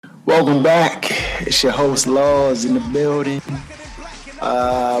Welcome back. It's your host Laws in the building.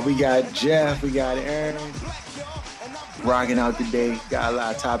 We got Jeff, we got Aaron, rocking out today. Got a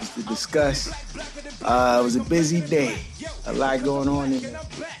lot of topics to discuss. It was a busy day. A lot going on in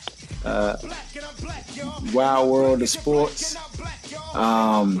the wild world of sports.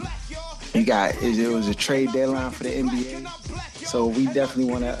 It was a trade deadline for the NBA, so we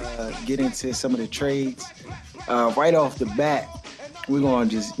definitely want to get into some of the trades right off the bat. We're going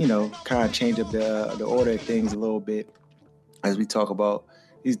to just, kind of change up the order of things a little bit as we talk about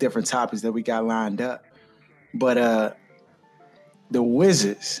these different topics that we got lined up. But the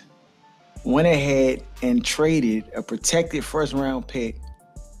Wizards went ahead and traded a protected first-round pick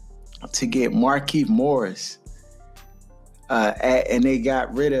to get Markieff Morris, and they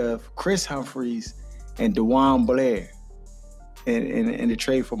got rid of Chris Humphries and DeJuan Blair in the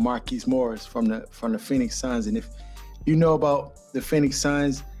trade for Markieff Morris from the Phoenix Suns. And if you know about the Phoenix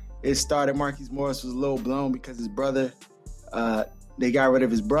Suns, it started Markieff Morris was a little blown because his brother, they got rid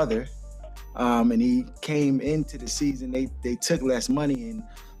of his brother, and he came into the season. They took less money, and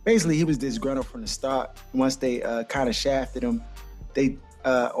basically he was disgruntled from the start. Once they kind of shafted him, they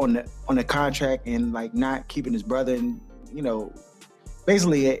on the contract and like not keeping his brother, and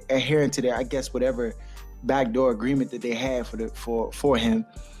basically adhering to their, I guess, whatever backdoor agreement that they had for him.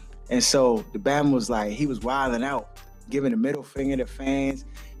 And so the Bama was like, he was wilding out, giving a middle finger to fans.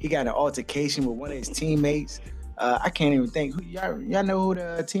 He got an altercation with one of his teammates. I can't even think. Y'all know who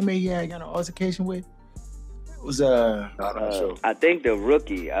the teammate he got an altercation with? It was sure. I think the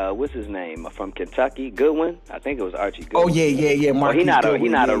rookie, what's his name, from Kentucky, Goodwin. I think it was Archie Goodwin. Oh yeah. Well, he's not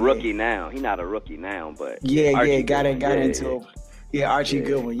a rookie now. He's not a rookie now, but Archie got into it. Yeah, Archie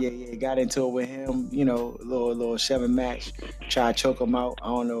Goodwin. Yeah, got into it with him. Little shoving match. Try to choke him out. I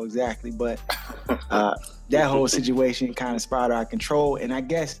don't know exactly, but that whole situation kind of spiraled out of control. And I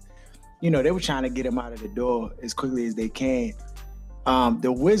guess, they were trying to get him out of the door as quickly as they can.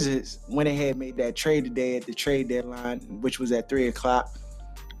 The Wizards went ahead and made that trade today at the trade deadline, which was at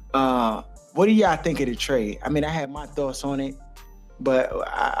 3:00. What do y'all think of the trade? I mean, I had my thoughts on it, but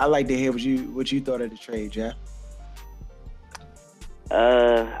I like to hear what you thought of the trade, Jeff.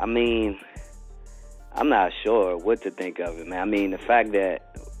 I mean, I'm not sure what to think of it, man. I mean, the fact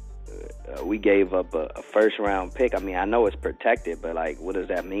that we gave up a first-round pick, I mean, I know it's protected, but, like, what does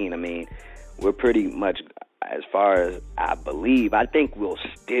that mean? I mean, we're pretty much, as far as I believe, I think we'll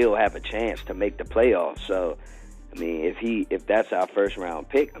still have a chance to make the playoffs. So, I mean, if that's our first-round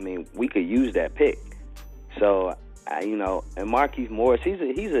pick, I mean, we could use that pick. So, and Markieff Morris, he's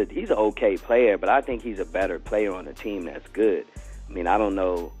an okay player, but I think he's a better player on the team that's good. I mean, I don't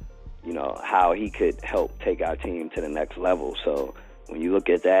know, how he could help take our team to the next level. So when you look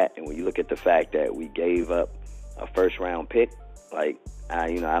at that, and when you look at the fact that we gave up a first-round pick, like, I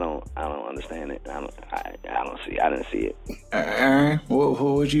don't understand it. I didn't see it. Aaron, what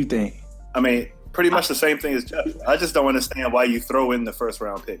would you think? I mean, pretty much the same thing as Jeff. I just don't understand why you throw in the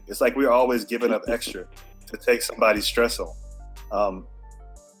first-round pick. It's like we're always giving up extra to take somebody's stress on.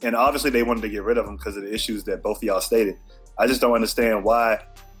 And obviously they wanted to get rid of him because of the issues that both of y'all stated. I just don't understand why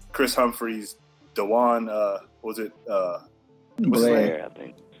Chris Humphries, DeJuan, Blair, I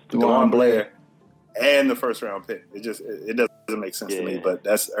think. DeJuan Blair, and the first round pick. It doesn't make sense to me. But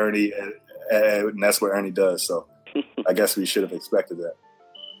that's Ernie, and that's what Ernie does. So I guess we should have expected that.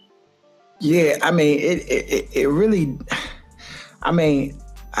 Yeah, I mean, it really. I mean,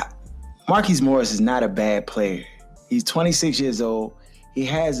 Markieff Morris is not a bad player. He's 26 years old. He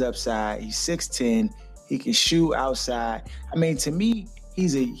has upside. He's 6'10". He can shoot outside. I mean, to me,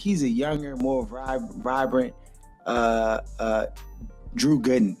 he's a younger, more vibrant Drew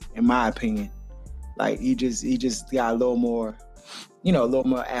Gooden, in my opinion. Like he just got a little more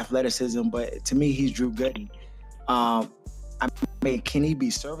athleticism. But to me, he's Drew Gooden. I mean, can he be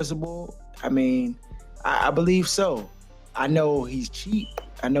serviceable? I mean, I believe so. I know he's cheap.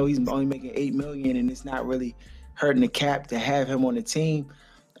 I know he's only making $8 million, and it's not really hurting the cap to have him on the team.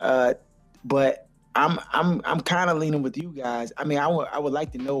 But I'm kind of leaning with you guys. I mean, I would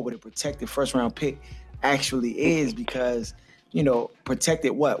like to know what a protected first round pick actually is, because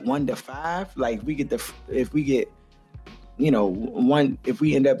protected 1 to 5. Like if we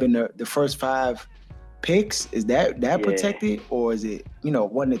end up in the first 5 picks, is that protected, or is it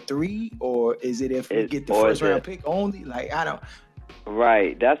 1 to 3, or is it if we get the first round pick only? Like I don't.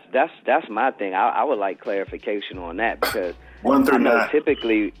 Right, that's my thing. I would like clarification on that, because 1 through 9.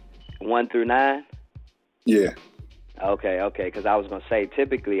 Typically 1 through 9. Yeah. Okay. Because I was gonna say,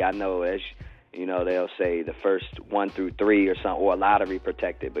 typically I know as they'll say the first 1 through 3 or something, or lottery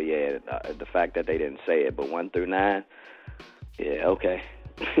protected. But yeah, the fact that they didn't say it, but 1 through 9. Yeah. Okay.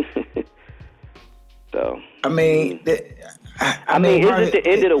 So I mean, I mean, is it the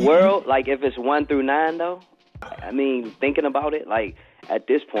end of the world? Like, if it's 1 through 9, though. I mean, thinking about it, like at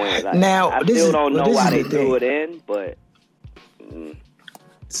this point, like, now, I still don't know why they threw it in, but.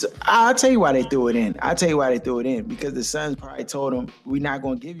 So I'll tell you why they threw it in. Because the Suns probably told them, we're not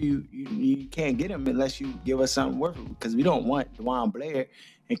going to give you, you can't get him unless you give us something worth it. Because we don't want DeJuan Blair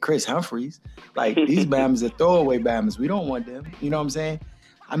and Chris Humphries. Like, these Bama's are throwaway Bama's. We don't want them. You know what I'm saying?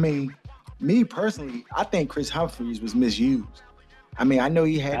 I mean, me personally, I think Chris Humphries was misused. I mean, I know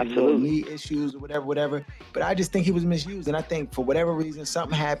he had little knee issues or whatever, but I just think he was misused. And I think for whatever reason,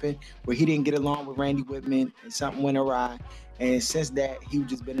 something happened where he didn't get along with Randy Whitman and something went awry. And since that, he's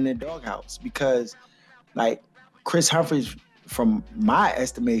just been in the doghouse because, like, Chris Humphries, from my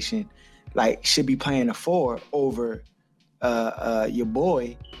estimation, like, should be playing a 4 over your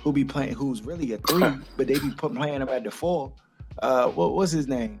boy who's really a 3, but they be playing him at the 4. What was his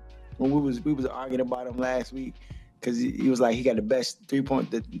name? When we was arguing about him last week, because he was like he got the best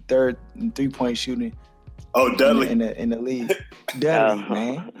third 3-point shooting. Oh, Dudley in the league. Dudley,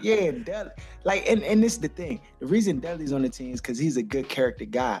 man. Yeah, Dudley. Like, and this is the thing. The reason Dudley's on the team is because he's a good character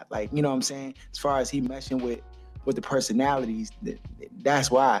guy. Like, you know what I'm saying? As far as he meshing with the personalities, that's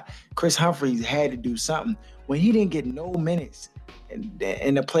why Chris Humphries had to do something. When he didn't get no minutes in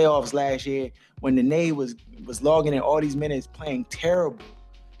the playoffs last year, when the Nate was logging in all these minutes playing terrible,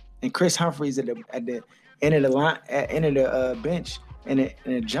 and Chris Humphries at the end of the line, end of the bench in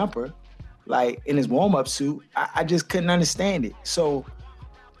a jumper, like in his warm-up suit, I just couldn't understand it. So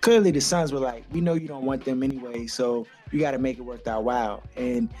clearly the Suns were like, we know you don't want them anyway, so you got to make it worth our while.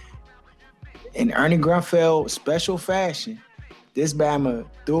 And in Ernie Grunfeld special fashion, this Bama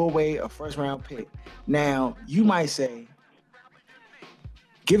threw away a first-round pick. Now, you might say,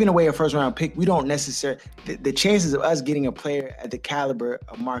 giving away a first-round pick, we don't necessarily – the chances of us getting a player at the caliber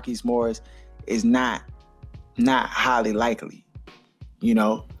of Marquise Morris is not highly likely, you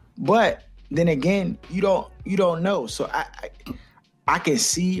know. But then again, you don't know. So I can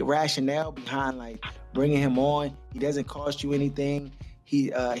see rationale behind, like, bringing him on. He doesn't cost you anything. He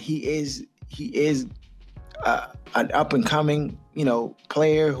is an up and coming, you know,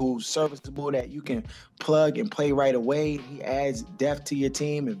 player who's serviceable that you can plug and play right away. He adds depth to your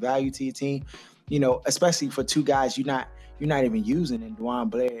team and value to your team, you know, especially for two guys you're not even using in DeJuan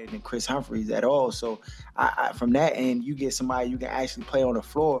Blair and Chris Humphries at all. So I from that end, you get somebody you can actually play on the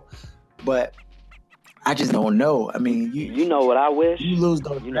floor. But I just don't know. I mean, you know what I wish? You lose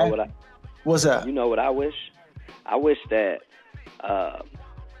those. You know what What's up? You know what I wish? I wish that,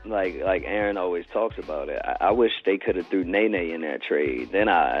 like Aaron always talks about it. I wish they could have threw Nene in that trade. Then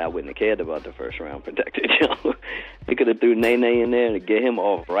I wouldn't have cared about the first round protected. You know, they could have threw Nene in there to get him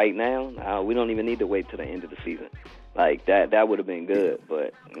off right now. We don't even need to wait till the end of the season. Like that would have been good.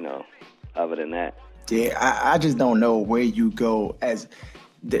 But you know, other than that, yeah, I just don't know where you go as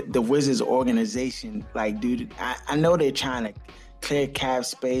the Wizards organization. Like, dude, I know they're trying to clear cap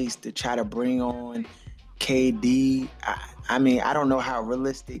space to try to bring on KD. I mean, I don't know how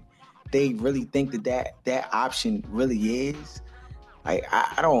realistic they really think that option really is. Like,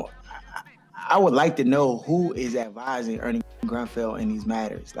 I would like to know who is advising Ernie Grunfeld in these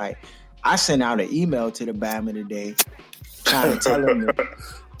matters. Like, I sent out an email to the Bama today trying to tell them to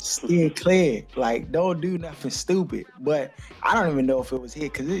steer clear. Like, don't do nothing stupid. But I don't even know if it was here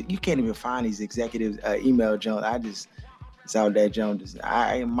because you can't even find these executives' email, Jones. It's out there, Jones.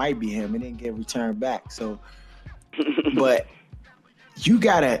 It might be him. It didn't get returned back. So, but you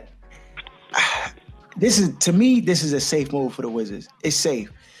gotta. To me, this is a safe move for the Wizards. It's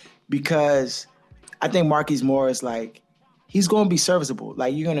safe because I think Marquise Morris, like, he's going to be serviceable.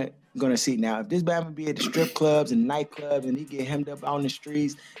 Like, you're gonna see now if this Bama be at the strip clubs and nightclubs and he get hemmed up out on the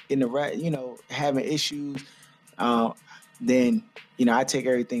streets having issues, then I take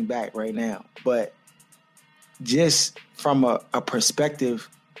everything back right now. But just from a perspective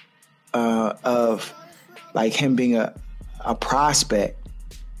of like him being a prospect,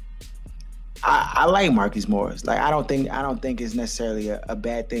 I like Marquise Morris. Like, I don't think it's necessarily a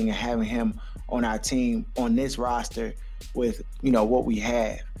bad thing of having him on our team on this roster with what we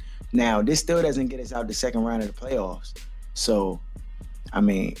have. Now, this still doesn't get us out the second round of the playoffs. So, I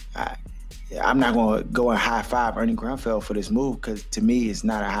mean, I'm not going to go and high five Ernie Grunfeld for this move because to me, it's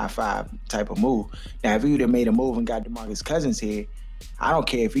not a high five type of move. Now, if he would have made a move and got DeMarcus Cousins here, I don't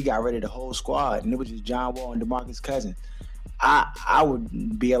care if he got rid of the whole squad and it was just John Wall and DeMarcus Cousins. I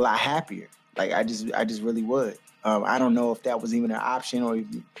would be a lot happier. Like, I just really would. I don't know if that was even an option or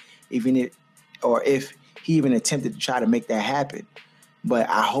if he even attempted to try to make that happen. But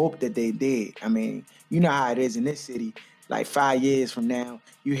I hope that they did. I mean, you know how it is in this city. like 5 years from now,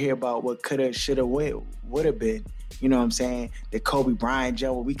 you hear about what coulda, shoulda, would have been. You know what I'm saying? The Kobe Bryant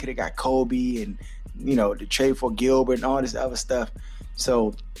jump, we could have got Kobe, and the trade for Gilbert and all this other stuff.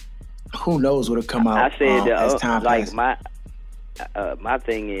 So who knows what'll come out I said as time passes. My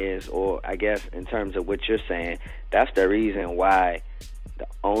thing is, or I guess in terms of what you're saying, that's the reason why. The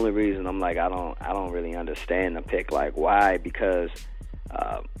only reason I'm like I don't really understand the pick. Like why? Because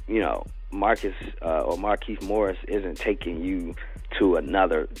Marcus or Marquise Morris isn't taking you to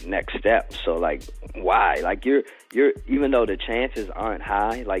another next step. So like why? Like you're even though the chances aren't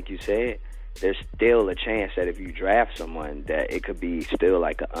high, like you said, there's still a chance that if you draft someone that it could be still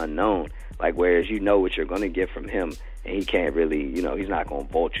like an unknown. Like whereas you know what you're going to get from him, and he can't really, he's not going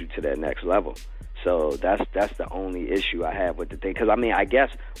to vault you to that next level. So that's the only issue I have with the thing. Because I mean, I guess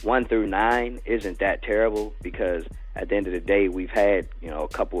 1 through 9 isn't that terrible because at the end of the day, we've had a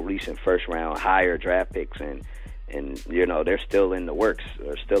couple recent first round higher draft picks, and they're still in the works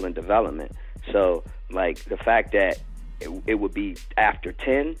or still in development. So like the fact that it would be after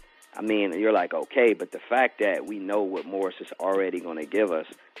 10. I mean, you're like, okay, but the fact that we know what Morris is already going to give us,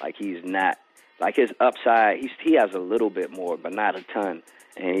 like he's not, like his upside, he has a little bit more, but not a ton,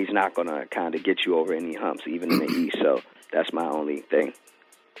 and he's not going to kind of get you over any humps, even in the East. So that's my only thing.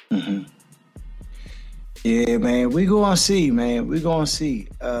 Mm-hmm. Yeah, man, we going to see, man. We're going to see.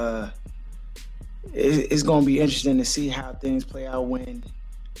 It's going to be interesting to see how things play out when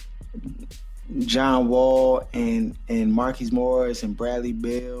John Wall and Marquise Morris and Bradley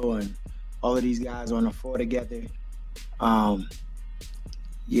Beal and all of these guys on the floor together.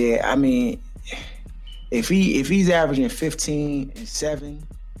 Yeah, I mean, if he's averaging 15 and 7,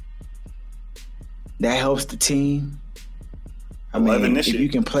 that helps the team. I mean, if you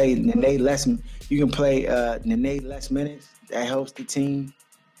can play Nene less minutes, that helps the team.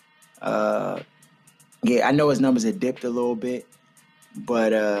 Yeah, I know his numbers have dipped a little bit,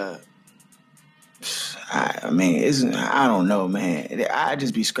 but I mean, I don't know, man. I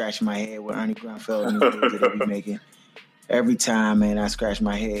just be scratching my head with Ernie Grunfeld and the moves that they be making every time, man. I scratch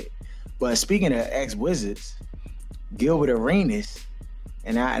my head. But speaking of ex-Wizards, Gilbert Arenas,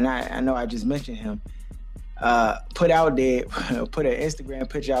 and I know I just mentioned him, put an Instagram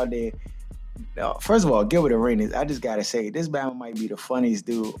picture out there. First of all, Gilbert Arenas, I just gotta say, this Bama might be the funniest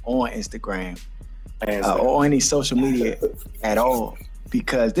dude on Instagram or any social media at all,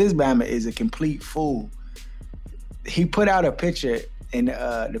 because this Bama is a complete fool. He put out a picture, and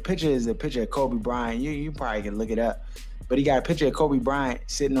the picture is a picture of Kobe Bryant. You probably can look it up, but he got a picture of Kobe Bryant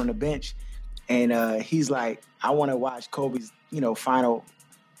sitting on the bench, and he's like, I want to watch Kobe's final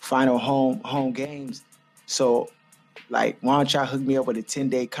home games. So, like, why don't y'all hook me up with a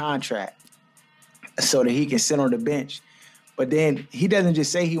 10-day contract so that he can sit on the bench? But then he doesn't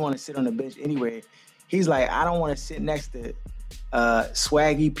just say he want to sit on the bench anywhere. He's like, I don't want to sit next to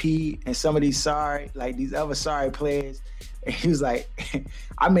Swaggy P and some of these other sorry players. And he was like,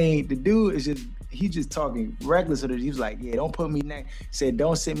 I mean, the dude is he's just talking reckless with it. He was like, yeah, don't put me next. Said,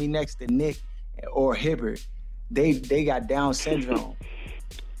 don't sit me next to Nick or Hibbert. They got Down syndrome.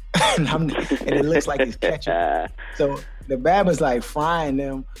 and it looks like he's catching. So the Bama's like frying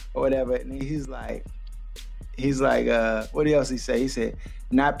them or whatever. And he's like, what else he say? He said,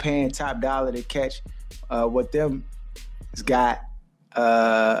 not paying top dollar to catch what them has got,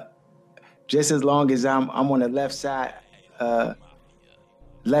 just as long as I'm on the left side of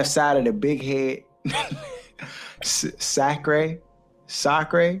the big head. Sacre.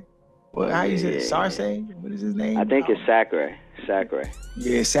 Well, how you say it? Sarce? What is his name? I think it's Sacre.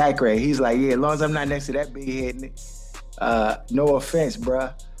 Yeah, Sacre. He's like, yeah, as long as I'm not next to that big head, no offense,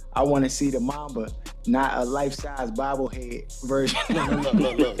 bruh. I want to see the Mamba, not a life-size bobblehead version. Look.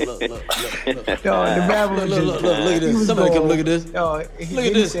 No, the Babylon Look at this. Somebody come look at this. No,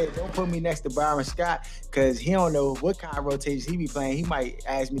 he said, don't put me next to Byron Scott, because he don't know what kind of rotations he be playing. He might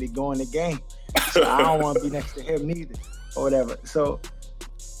ask me to go in the game. So I don't want to be next to him neither, or whatever. So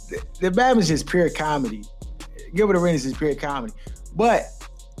the Babylon is just pure comedy. Gilbert Arenas is pure comedy. But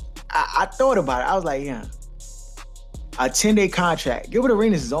I thought about it. I was like, yeah. A 10-day contract. Gilbert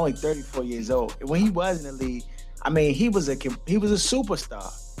Arenas is only 34 years old. And when he was in the league, I mean, he was a superstar.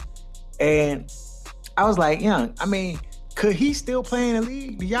 And I was like, young, I mean, could he still play in the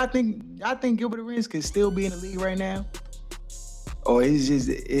league? Do y'all think Gilbert Arenas could still be in the league right now? Or it's just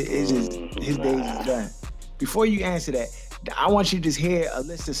his days is done? Before you answer that, I want you to just hear a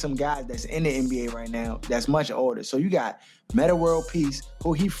list of some guys that's in the NBA right now that's much older. So you got Metta World Peace,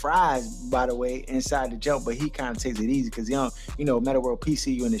 who he fries, by the way, inside the jump, but he kind of takes it easy because Metta World Peace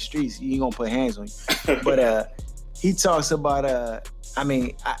see you in the streets, he ain't gonna put hands on you. But he talks about,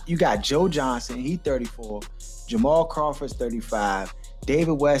 you got Joe Johnson, he 34, Jamal Crawford's 35.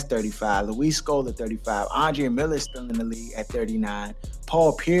 David West, 35. Luis Scola, 35. Andre Miller's still in the league at 39.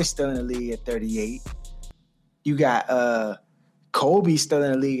 Paul Pierce still in the league at 38. You got Kobe still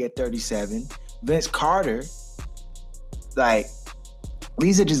in the league at 37. Vince Carter. Like,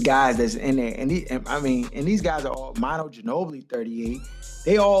 these are just guys that's in there. And these guys are all, Manu Ginobili, 38.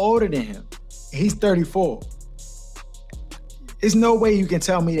 They all older than him. He's 34. There's no way you can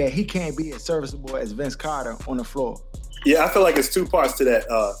tell me that he can't be as serviceable as Vince Carter on the floor. Yeah, I feel like it's two parts to that.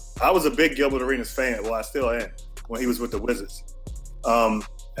 I was a big Gilbert Arenas fan. Well, I still am, when he was with the Wizards.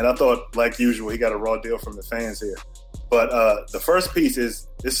 And I thought, like usual, he got a raw deal from the fans here. But the first piece is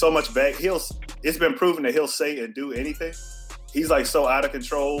so much back. It's been proven that he'll say and do anything. He's like so out of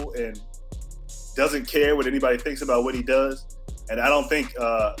control and doesn't care what anybody thinks about what he does. And I don't think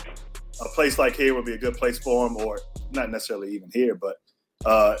a place like here would be a good place for him, or not necessarily even here, but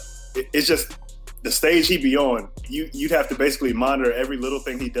it's just the stage he be on. You'd have to basically monitor every little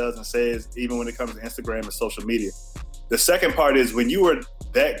thing he does and says, even when it comes to Instagram and social media. The second part is when you were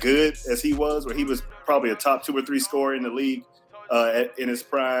that good as he was, where he was probably a top 2 or 3 scorer in the league in his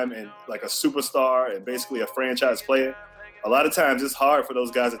prime and like a superstar and basically a franchise player, a lot of times it's hard for those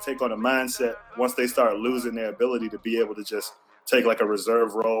guys to take on a mindset once they start losing their ability to be able to just take like a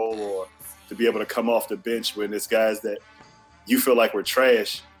reserve role or to be able to come off the bench when it's guys that you feel like were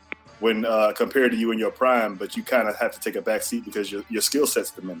trash when compared to you in your prime, but you kind of have to take a back seat because your skill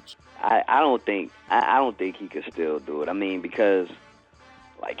set's diminished. I don't think he could still do it. I mean, because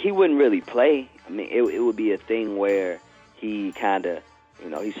like he wouldn't really play. I mean, it would be a thing where he kind of,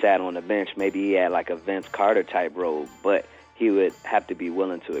 he sat on the bench. Maybe he had like a Vince Carter type role, but he would have to be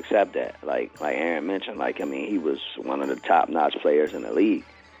willing to accept that. Like Aaron mentioned, he was one of the top-notch players in the league,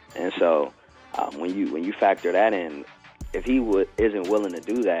 and so when you factor that in, if he isn't willing to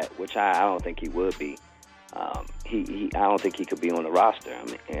do that, which I don't think he would be, I don't think he could be on the roster. I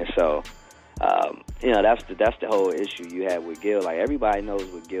mean, and so that's the whole issue you have with Gil. Like, everybody knows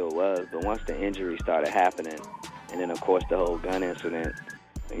what Gil was, but once the injury started happening, and then of course the whole gun incident,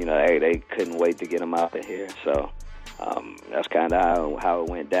 they couldn't wait to get him out of here. So that's kind of how it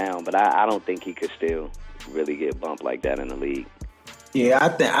went down. But I don't think he could still really get bumped like that in the league. Yeah,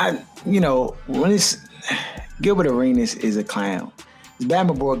 when it's Gilbert Arenas is a clown.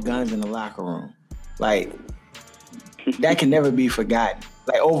 Bama brought guns in the locker room. Like, that can never be forgotten.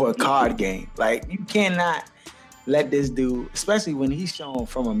 Like, over a card game. Like, you cannot let this dude, especially when he's shown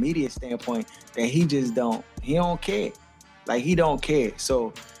from a media standpoint that he don't care. Like, he don't care.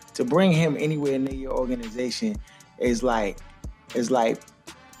 So to bring him anywhere near your organization is like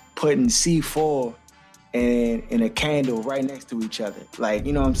putting C4 and a candle right next to each other. Like,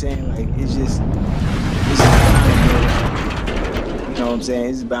 you know what I'm saying? Like, it's you know what I'm saying?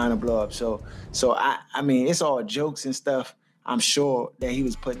 It's bound to blow up. So I mean, it's all jokes and stuff. I'm sure that he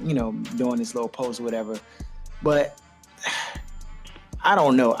was doing this little post or whatever. But I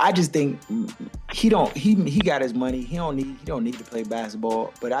don't know. I just think he got his money. He don't need to play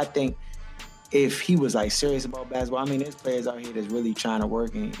basketball. But I think if he was like serious about basketball, I mean, there's players out here that's really trying to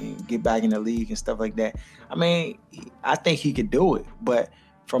work and get back in the league and stuff like that. I mean, I think he could do it. But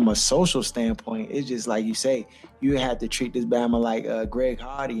from a social standpoint, it's just like you say, you have to treat this Bama like Greg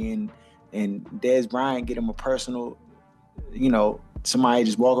Hardy and Dez Bryant, get him a personal, somebody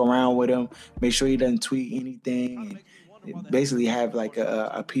just walk around with him, make sure he doesn't tweet anything, and basically have like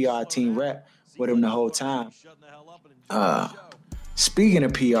a PR team rep with him the whole time. Speaking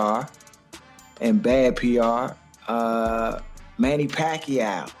of PR and bad PR, Manny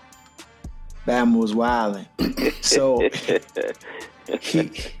Pacquiao, Bama was wilding. So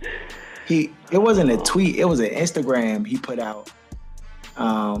he it wasn't a tweet, it was an Instagram he put out,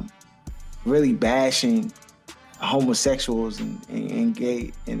 really bashing homosexuals and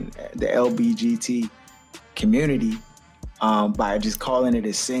gay and the LBGT community by just calling it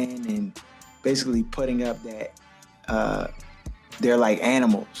a sin and basically putting up that they're like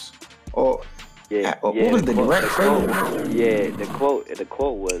animals. Or what was the direct quote? Yeah, the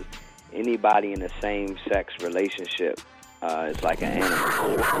quote was, anybody in a same-sex relationship is like an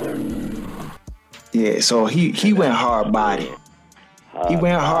animal. Yeah, so he went hard body. He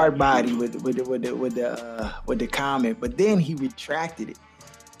went hard body with the comment, but then he retracted it.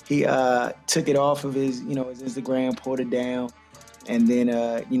 He took it off of his his Instagram, pulled it down, and then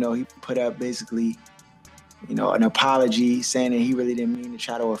he put up basically an apology saying that he really didn't mean to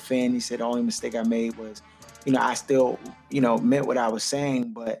try to offend. He said the only mistake I made was I still meant what I was saying,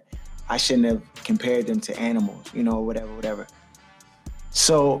 but I shouldn't have compared them to animals, whatever.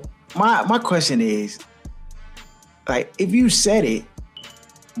 So my question is, like, if you said it,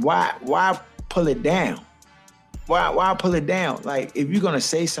 why pull it down? why pull it down? Like, if you're gonna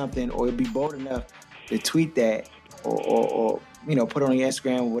say something or be bold enough to tweet that or put it on your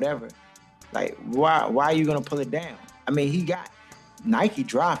Instagram or whatever, like, why are you gonna pull it down? I mean, Nike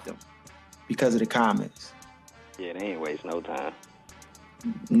dropped him because of the comments. Yeah, they ain't waste no time.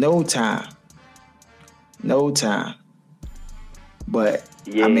 No time. But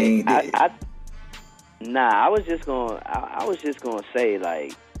yeah, I mean, I was just gonna say,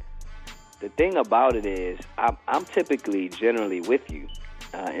 like, the thing about it is, I'm typically generally with you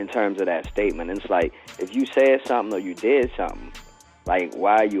in terms of that statement. And it's like, if you said something or you did something, like,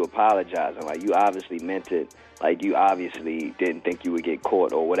 why are you apologizing? Like, you obviously meant it. Like, you obviously didn't think you would get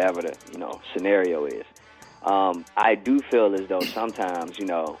caught or whatever the scenario is. I do feel as though sometimes,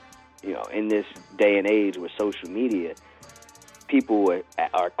 in this day and age with social media, people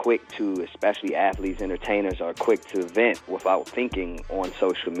are quick to, especially athletes, entertainers, are quick to vent without thinking on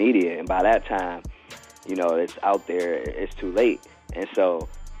social media. And by that time, it's out there, it's too late. And so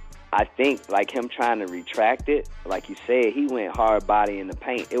I think, like, him trying to retract it, like you said, he went hard body in the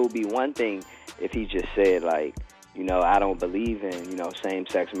paint. It would be one thing if he just said, like, I don't believe in,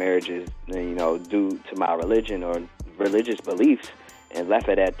 same-sex marriages, due to my religion or religious beliefs, and left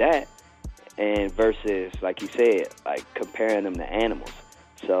it at that. And versus, like you said, like, comparing them to animals.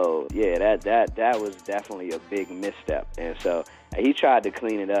 So yeah, that was definitely a big misstep. And so he tried to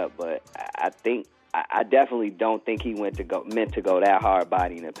clean it up, but I definitely don't think he meant to go that hard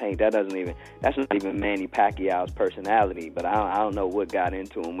body in the paint. That's not even Manny Pacquiao's personality. But I don't know what got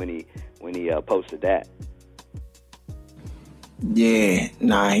into him when he posted that. Yeah,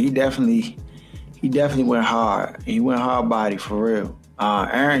 nah, he definitely went hard. He went hard body for real.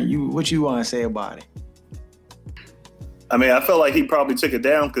 Aaron, what you want to say about it? I mean, I felt like he probably took it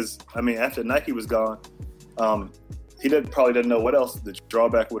down because, I mean, after Nike was gone, he probably didn't know what else the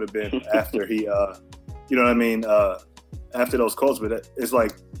drawback would have been after he, after those quotes. But it's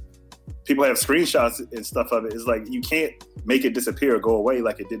like people have screenshots and stuff of it. It's like you can't make it disappear or go away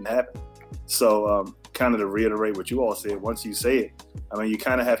like it didn't happen. So kind of to reiterate what you all said, once you say it, I mean, you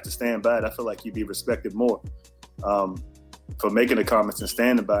kind of have to stand by it. I feel like you'd be respected more for making the comments and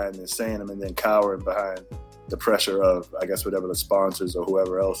standing by it and then saying them and then cowering behind the pressure of, I guess, whatever the sponsors or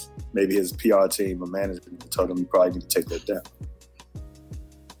whoever else, maybe his PR team or management told him you probably need to take that down.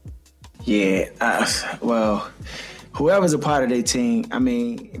 Yeah, well, whoever's a part of their team, I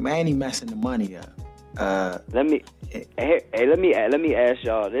mean, Manny messing the money up. Let me ask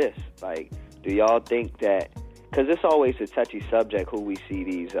y'all this: like, do y'all think that? Because it's always a touchy subject who we see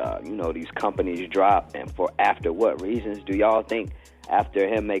these, these companies drop, and for after what reasons? Do y'all think after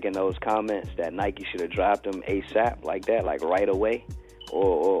him making those comments that Nike should have dropped him ASAP like that, like right away,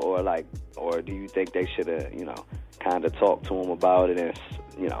 or do you think they should have, kind of talked to him about it and,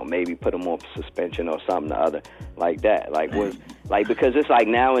 maybe put him on suspension or something or other like that? Because it's like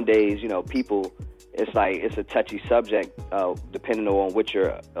nowadays, people. It's like it's a touchy subject, depending on what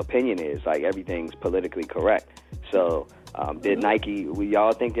your opinion is. Like, everything's politically correct. So, did Nike?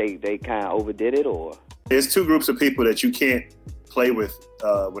 Y'all think they kind of overdid it, or? There's two groups of people that you can't play with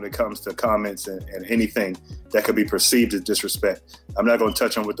when it comes to comments and anything that could be perceived as disrespect. I'm not going to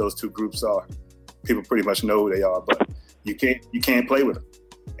touch on what those two groups are. People pretty much know who they are, but you can't play with them.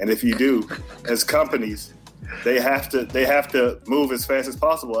 And if you do, as companies, they have to move as fast as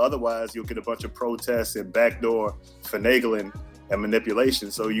possible. Otherwise, you'll get a bunch of protests and backdoor finagling and manipulation.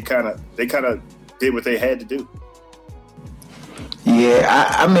 So they kind of did what they had to do.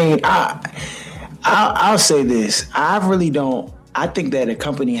 Yeah, I mean, I'll say this. I think that a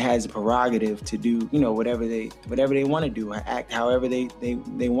company has a prerogative to do, whatever they want to do, act however they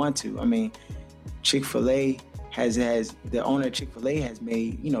want to. I mean, Chick-fil-A has the owner of Chick-fil-A has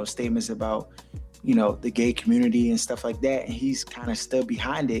made, statements about, the gay community and stuff like that. And he's kind of stood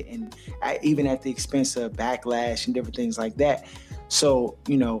behind it, and even at the expense of backlash and different things like that. So,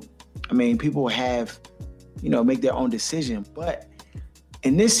 I mean, people have, make their own decision. But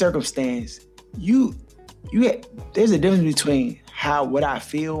in this circumstance, there's a difference between what I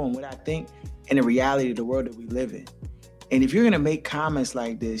feel and what I think and the reality of the world that we live in. And if you're going to make comments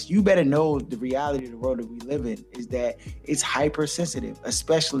like this, you better know the reality of the world that we live in is that it's hypersensitive,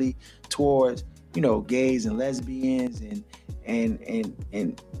 especially towards, gays and lesbians and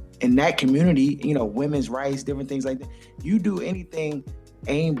in that community, women's rights, different things like that. You do anything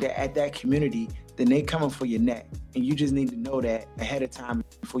aimed at that community, then they coming for your neck. And you just need to know that ahead of time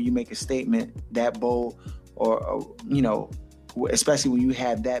before you make a statement that bold or especially when you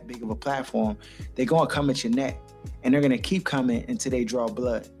have that big of a platform, they're going to come at your neck. And they're gonna keep coming until they draw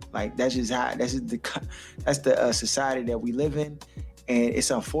blood. Like, that's the society that we live in, and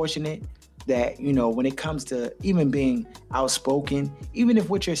it's unfortunate. that, you know, when it comes to even being outspoken, even if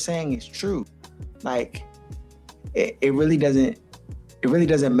what you're saying is true, like it really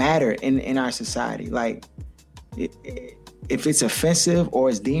doesn't matter in our society. Like if it's offensive or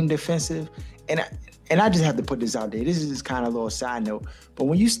it's deemed offensive, and I just have to put this out there. This is just kind of a little side note. But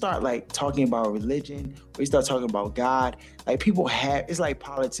when you start like talking about religion, or you start talking about God, like people have, it's like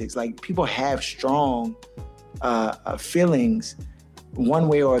politics. Like people have strong feelings one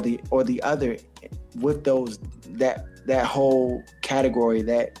way or the other with those that whole category.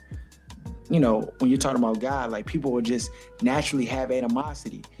 That, you know, when you're talking about God, like people will just naturally have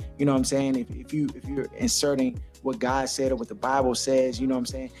animosity. You know what I'm saying? If you're inserting what God said or what the Bible says, you know what I'm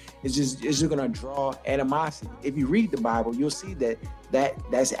saying? It's just gonna draw animosity. If you read the Bible, you'll see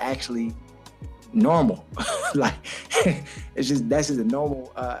that's actually normal. Like that's just a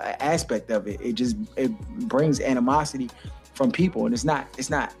normal aspect of it. It brings animosity from people, and it's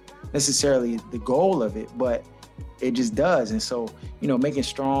not necessarily the goal of it, but it just does. And so, you know, making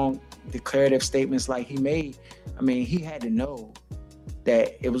strong declarative statements like he made, I mean, he had to know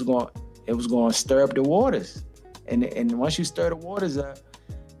that it was going to stir up the waters. And once you stir the waters up,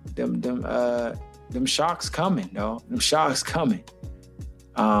 them sharks coming, though. Them sharks coming.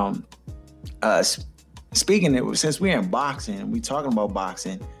 Speaking of, since we're in boxing, we talking about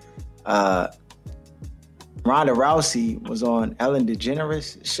boxing, Ronda Rousey was on Ellen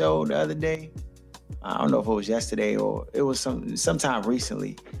DeGeneres show the other day. I don't know if it was yesterday or it was sometime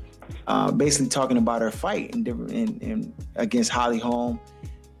recently. Basically talking about her fight in against Holly Holm.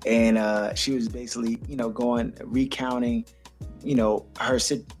 And she was basically, you know, recounting, you know, her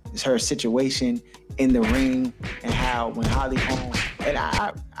situation in the ring, and how when Holly Holm, and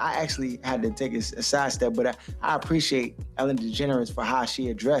I actually had to take a sidestep, but I appreciate Ellen DeGeneres for how she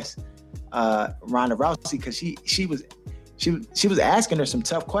addressed Ronda Rousey, because she was asking her some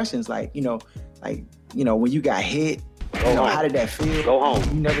tough questions, like when you got hit, how did that feel? Go home.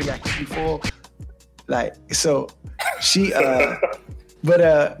 You never got hit before, like, so she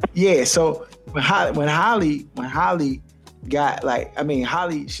But yeah, so when Holly got, like, I mean,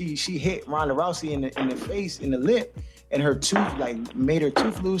 Holly, she hit Ronda Rousey in the face, in the lip, and her tooth, like, made her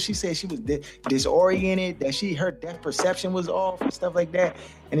tooth lose. She said she was disoriented, that her depth perception was off and stuff like that.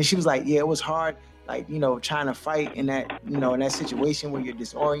 And then she was like, yeah, it was hard, like, you know, trying to fight in that, you know, in that situation where you're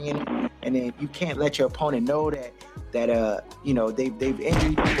disoriented, and then you can't let your opponent know that you know, they've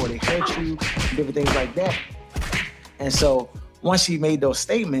injured you or they hurt you, different things like that. And so once she made those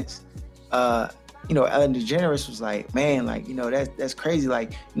statements, you know, Ellen DeGeneres was like, man, like, you know, that's crazy.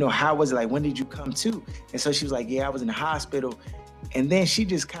 Like, you know, how was it? Like, when did you come to? And so she was like, yeah, I was in the hospital. And then she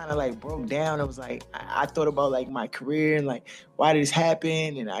just kind of like broke down. It was like, I thought about like my career and like, why did this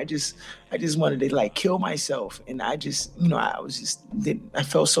happen? And I just wanted to like kill myself. And I just, you know, I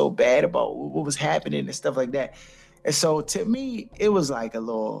felt so bad about what was happening and stuff like that. And so to me, it was like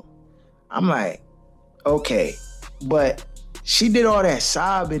I'm like, okay, but she did all that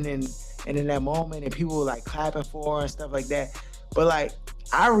sobbing and in that moment, and people were like clapping for her and stuff like that. But like,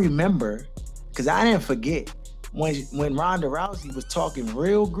 I remember, because I didn't forget, when Ronda Rousey was talking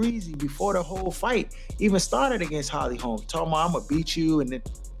real greasy before the whole fight even started against Holly Holm, talking about, I'm gonna beat you, and then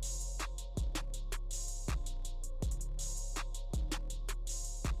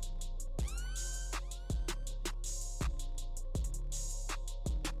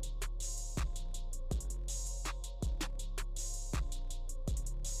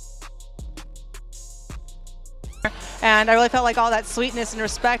And I really felt like all that sweetness and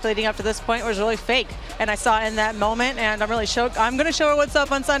respect leading up to this point was really fake. And I saw it in that moment, and I'm going to show her what's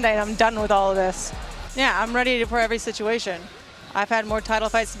up on Sunday, and I'm done with all of this. Yeah, I'm ready for every situation. I've had more title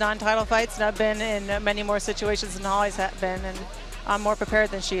fights, non-title fights, and I've been in many more situations than Holly's been, and I'm more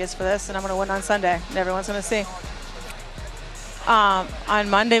prepared than she is for this, and I'm going to win on Sunday, and everyone's going to see. On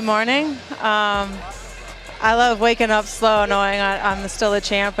Monday morning, I love waking up slow, knowing I'm still the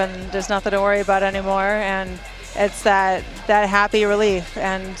champ, and there's nothing to worry about anymore, and it's that happy relief,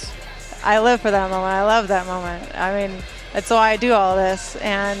 and I live for that moment. I love that moment. I mean, that's why I do all this.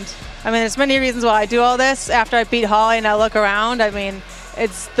 And I mean, there's many reasons why I do all this. After I beat Holly and I look around, I mean,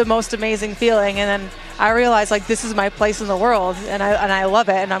 it's the most amazing feeling. And then I realize, like, this is my place in the world, and I love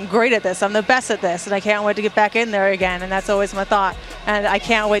it, and I'm great at this. I'm the best at this, and I can't wait to get back in there again. And that's always my thought. And I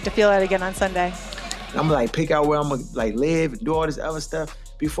can't wait to feel that again on Sunday. I'm gonna like pick out where I'm gonna like live and do all this other stuff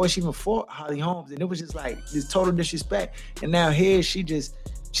before she even fought Holly Holmes, and it was just like this total disrespect. And now here she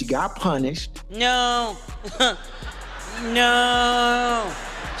got punished. No, no,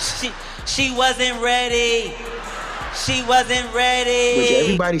 she wasn't ready. She wasn't ready. Which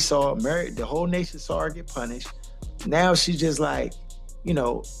everybody saw. The whole nation saw her get punished. Now she's just like,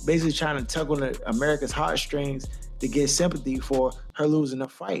 basically trying to tug on America's heartstrings to get sympathy for her losing the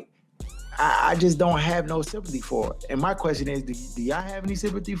fight. I just don't have no sympathy for it. And my question is, do y'all have any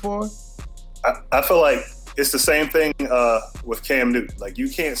sympathy for it? I feel like it's the same thing with Cam Newton. Like, you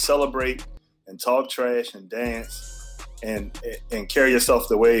can't celebrate and talk trash and dance and carry yourself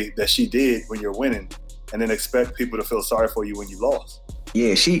the way that she did when you're winning, and then expect people to feel sorry for you when you lost.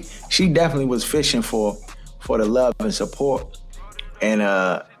 Yeah, she definitely was fishing for the love and support. And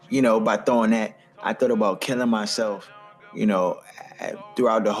by throwing that, I thought about killing myself,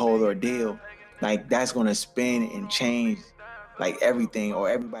 throughout the whole ordeal. Like, that's gonna spin and change like everything or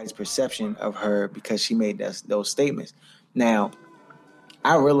everybody's perception of her because she made those statements. Now,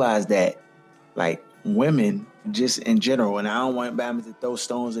 I realized that like women just in general, and I don't want Batman to throw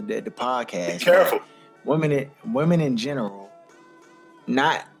stones at the podcast. Be careful. Women in general,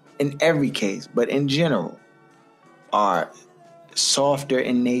 not in every case, but in general, are softer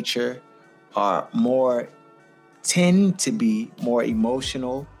in nature, are tend to be more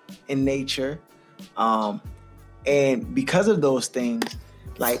emotional in nature. And because of those things,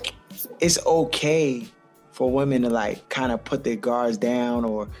 like, it's okay for women to like kind of put their guards down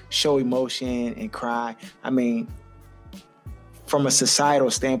or show emotion and cry. I mean, from a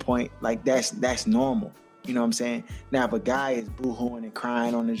societal standpoint, like that's normal. You know what I'm saying? Now, if a guy is boo-hooing and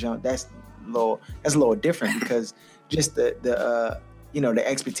crying on the jump, that's a little different because just the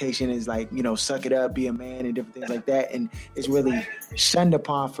expectation is like, suck it up, be a man and different things like that. And it's really shunned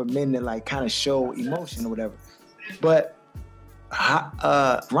upon for men to like kind of show emotion or whatever. But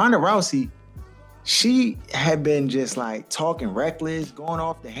Ronda Rousey, she had been just like talking reckless, going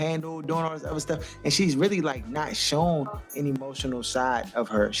off the handle, doing all this other stuff. And she's really like not shown an emotional side of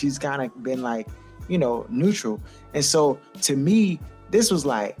her. She's kind of been like, neutral. And so to me, this was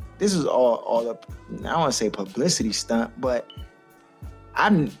all up, I don't want to say publicity stunt, but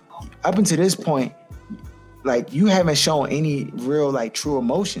I'm up until this point, like, you haven't shown any real like true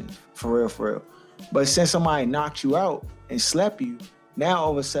emotion for real. But since somebody knocked you out and slept you, now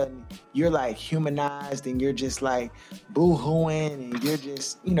all of a sudden you're like humanized and you're just like boo-hooing and you're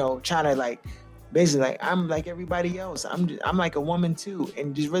just, trying to like basically like, I'm like everybody else. I'm like a woman too,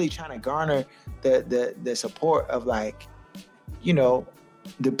 and just really trying to garner the support of like,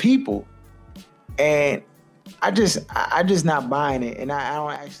 the people. And I just not buying it, and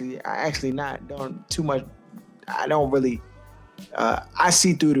I don't really. I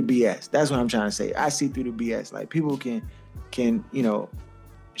see through the BS. That's what I'm trying to say. I see through the BS. Like, people can,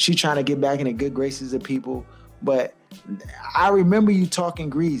 she trying to get back in the good graces of people, but I remember you talking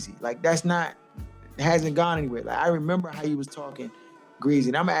greasy. Like, hasn't gone anywhere. Like, I remember how you was talking greasy,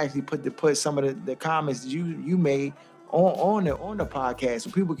 and I'm gonna actually put some of the comments you made on the podcast so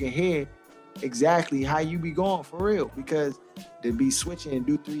people can hear exactly how you be going for real, because to be switching and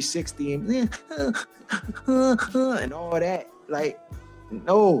do 360 and all that, like,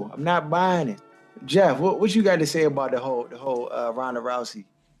 no, I'm not buying it. Jeff, what you got to say about the whole Ronda Rousey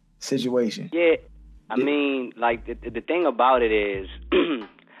situation? Yeah, I mean, like, the thing about it is,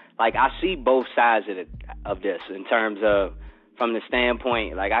 like, I see both sides of this in terms of, from the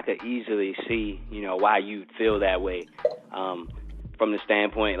standpoint, like, I could easily see, why you'd feel that way. From the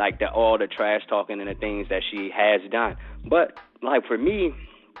standpoint, like, all the trash talking and the things that she has done. But, like, for me,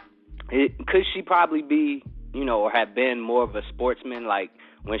 could she probably be, or have been more of a sportsman, like,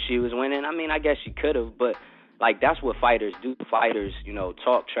 when she was winning? I mean, I guess she could have, but, like, that's what fighters do. Fighters,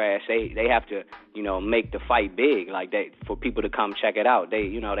 talk trash. They have to, make the fight big, like, for people to come check it out.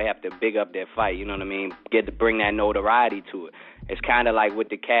 They have to big up their fight, you know what I mean? Bring that notoriety to it. It's kind of like what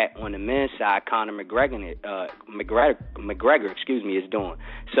the cat on the men's side, Conor McGregor, is doing.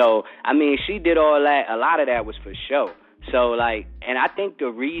 So, I mean, she did all that. A lot of that was for show. So, like, and I think the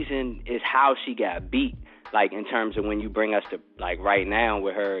reason is how she got beat. Like, in terms of when you bring us to, like, right now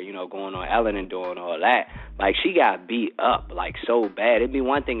with her, going on Ellen and doing all that, like, she got beat up, like, so bad. It'd be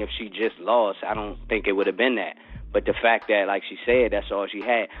one thing if she just lost. I don't think it would have been that. But the fact that, like she said, that's all she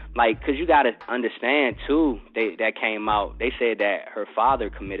had. Like, because you got to understand, too, that came out, they said that her father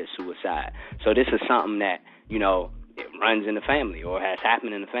committed suicide. So this is something that, it runs in the family or has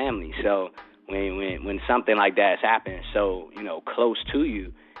happened in the family. So when something like that has happened so, close to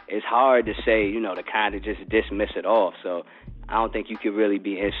you, it's hard to say, to kind of just dismiss it off. So I don't think you could really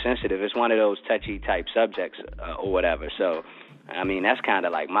be insensitive. It's one of those touchy type subjects or whatever. So, I mean, that's kind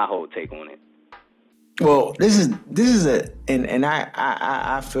of like my whole take on it. Well, this is and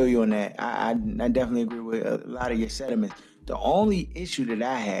I feel you on that. I definitely agree with a lot of your sentiments. The only issue that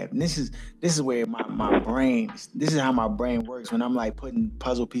I have, and this is where my brain, this is how my brain works when I'm like putting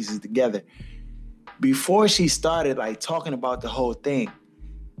puzzle pieces together. before she started like talking about the whole thing,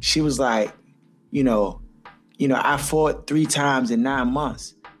 she was like, I fought 3 times in 9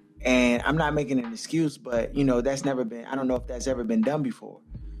 months. And I'm not making an excuse, but that's never been, I don't know if that's ever been done before.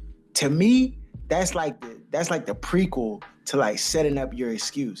 To me, that's like the prequel to like setting up your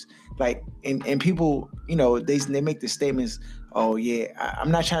excuse. Like, and people, they make the statements, oh yeah, I'm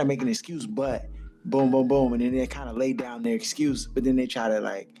not trying to make an excuse, but boom, boom, boom. And then they kind of lay down their excuse, but then they try to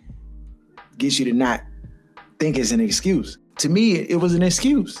like get you to not think it's an excuse. To me, it was an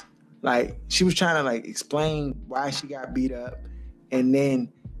excuse. Like, she was trying to like explain why she got beat up, and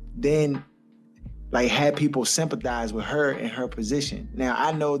then like had people sympathize with her in her position. Now,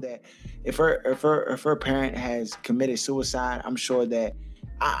 I know that if her parent has committed suicide, I'm sure that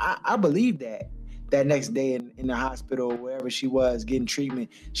I believe that next day in the hospital, wherever she was getting treatment,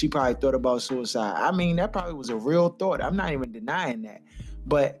 she probably thought about suicide. I mean, that probably was a real thought. I'm not even denying that.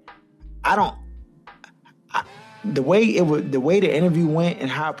 But the way the interview went and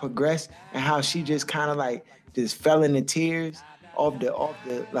how it progressed and how she just kind of like just fell into tears off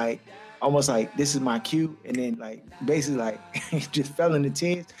the like, almost like this is my cue, and then like basically like just fell into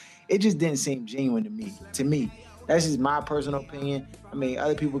tears. It just didn't seem genuine to me. That's just my personal opinion. I mean,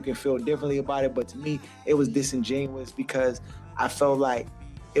 other people can feel differently about it, but to me, it was disingenuous because I felt like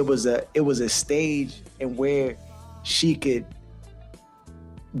it was a stage in where she could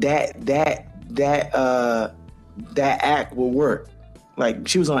that act will work. Like,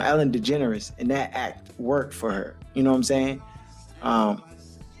 she was on Ellen DeGeneres, and that act worked for her. You know what I'm saying?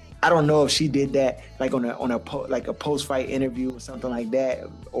 I don't know if she did that like on a post-fight interview or something like that,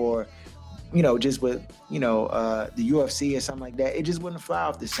 or just with the UFC or something like that. It just wouldn't fly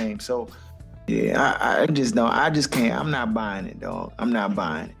off the same. So yeah, I just can't. I'm not buying it, dog. I'm not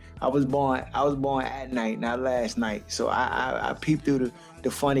buying it. I was born at night, not last night. So I peep through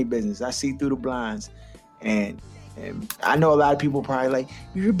the funny business. I see through the blinds, and I know a lot of people probably like,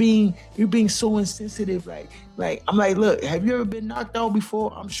 you're being so insensitive. Like I'm like, look, have you ever been knocked out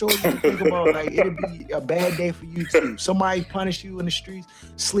before? I'm sure you think about like it'd be a bad day for you too. Somebody punish you in the streets,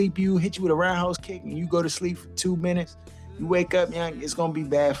 sleep you, hit you with a roundhouse kick, and you go to sleep for 2 minutes. You wake up, it's gonna be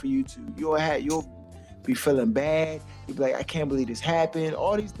bad for you too. You'll be feeling bad. You'll be like, I can't believe this happened.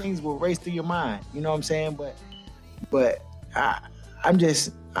 All these things will race through your mind. You know what I'm saying? But I'm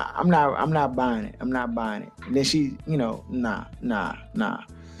not buying it. I'm not buying it. And then she, nah.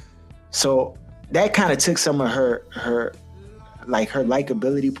 So that kind of took some of her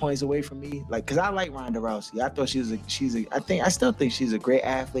likability points away from me. Like, cause I like Ronda Rousey. I thought I still think she's a great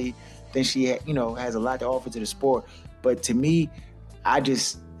athlete. I think she, has a lot to offer to the sport. But to me, that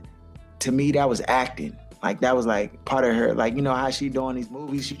was acting. Like, that was like part of her. Like, how she doing these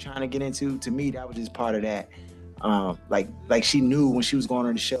movies she trying to get into. To me, that was just part of that. Like she knew when she was going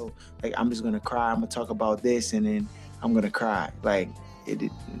on the show, like, I'm just gonna cry, I'm gonna talk about this, and then I'm gonna cry. Like,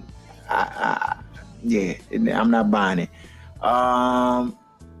 I'm not buying it. The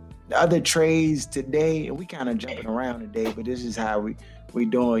other trades today, and we kind of jumping around today, but this is how we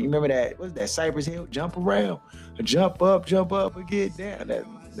doing. You remember that? What's that? Cypress Hill, jump around, jump up, and get down.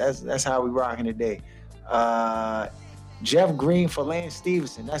 That's how we rocking today. Jeff Green for Lance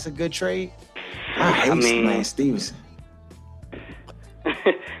Stevenson. That's a good trade. I hate Lance Stevenson.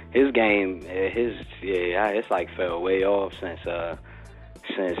 His game, it's like fell way off since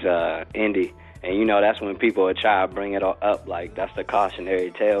Indy, and that's when people will try to bring it up. Like, that's the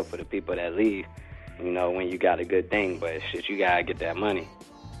cautionary tale for the people that leave. When you got a good thing, but shit, you gotta get that money.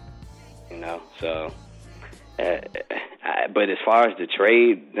 So. But as far as the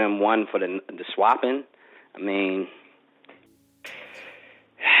trade, them one for the swapping, I mean.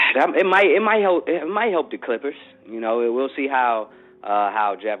 It might help the Clippers. We'll see how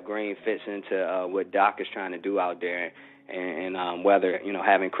Jeff Green fits into what Doc is trying to do out there, and whether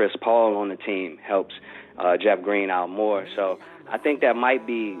having Chris Paul on the team helps Jeff Green out more. So I think that might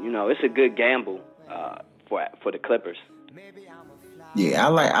be it's a good gamble for the Clippers. Yeah,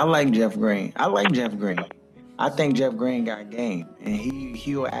 I like Jeff Green. I think Jeff Green got game, and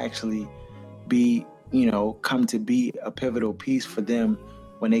he'll actually be come to be a pivotal piece for them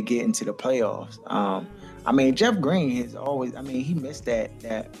when they get into the playoffs. I mean, Jeff Green has always, he missed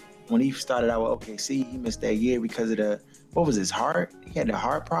that when he started out with OKC, he missed that year because of what was his heart? He had the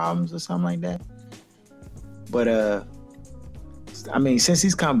heart problems or something like that. But, since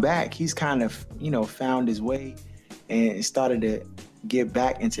he's come back, he's kind of, found his way and started to get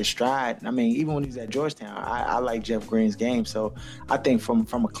back into stride. Even when he was at Georgetown, I like Jeff Green's game. So I think from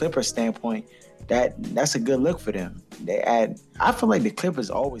a Clipper standpoint, that's a good look for them. I feel like the Clippers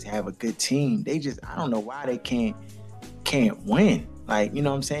always have a good team. I don't know why they can't win. Like, you know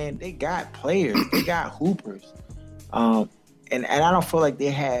what I'm saying? They got players. They got hoopers. And I don't feel like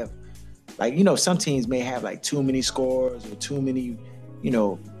they have, like, you know, some teams may have like too many scores or too many, you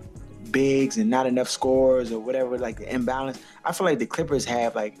know, bigs and not enough scores or whatever, like the imbalance. I feel like the Clippers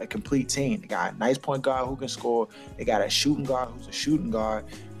have like a complete team. They got a nice point guard who can score. They got a shooting guard who's a shooting guard.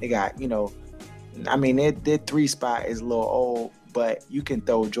 They got, you know, I mean, their 3 spot is a little old, but you can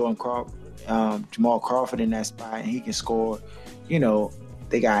throw Jamal Crawford in that spot and he can score. You know,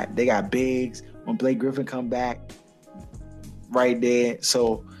 they got bigs. When Blake Griffin come back, right there.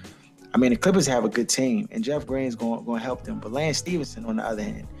 So, I mean, the Clippers have a good team, and Jeff Green's going to help them. But Lance Stevenson, on the other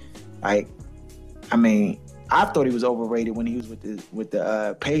hand, like, I mean, I thought he was overrated when he was with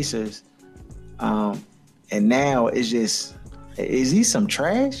the Pacers, and now it's just, is he some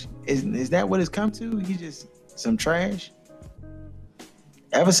trash? Is that what it's come to? He's just some trash.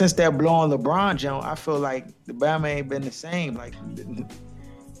 Ever since that blow on LeBron jump, I feel like the Bama ain't been the same. Like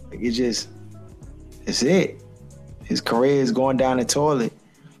it's it. His career is going down the toilet.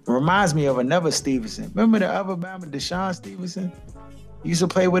 It reminds me of another Stevenson. Remember the other Bama, Deshaun Stevenson? He used to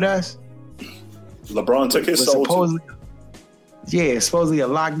play with us. LeBron took his soul too. Yeah, supposedly a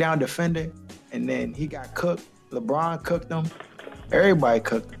lockdown defender, and then he got cooked. LeBron cooked him. Everybody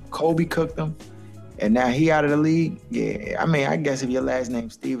cooked him. Kobe cooked him. And now he out of the league. Yeah, I mean, I guess if your last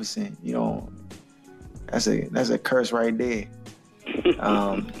name's Stevenson, you know, that's a curse right there.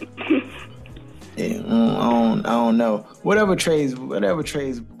 Yeah, I don't know. Whatever trades went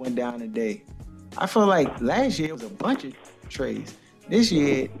down today. I feel like last year it was a bunch of trades. This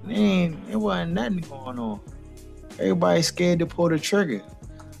year, man, it wasn't nothing going on. Everybody's scared to pull the trigger.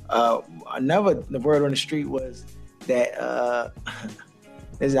 The word on the street was that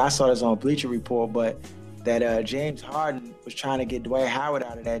I saw this on Bleacher Report, but that James Harden was trying to get Dwight Howard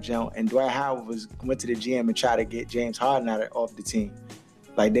out of that jump, and Dwight Howard went to the GM and tried to get James Harden off the team.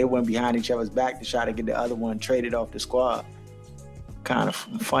 Like, they went behind each other's back to try to get the other one traded off the squad. Kind of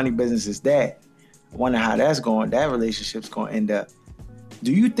funny business is that. I wonder how that's going. That relationship's going to end up.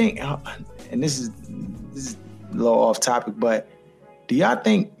 Do you think, and this is a little off topic, but do y'all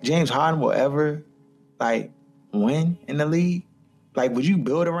think James Harden will ever, like, win in the league? Like, would you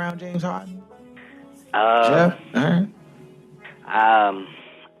build around James Harden? Jeff? I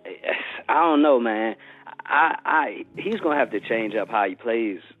don't know, man. He's gonna have to change up how he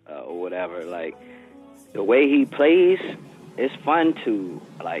plays or whatever. Like, the way he plays, it's fun to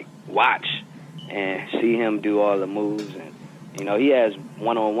like watch and see him do all the moves, and you know, he has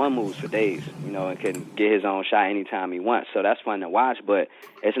one-on-one moves for days, you know, and can get his own shot anytime he wants. So that's fun to watch, but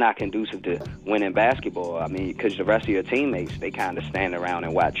it's not conducive to winning basketball. I mean, because the rest of your teammates, they kind of stand around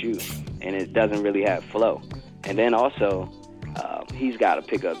and watch you, and it doesn't really have flow. And then also, he's got to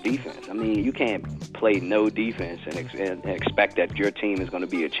pick up defense. I mean, you can't play no defense and expect that your team is going to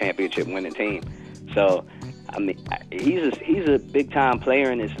be a championship-winning team. So, I mean, he's a big-time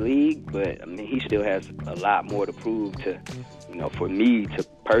player in this league, but, I mean, he still has a lot more to prove to, you know, for me to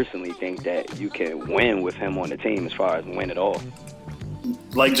personally think that you can win with him on the team as far as win at all.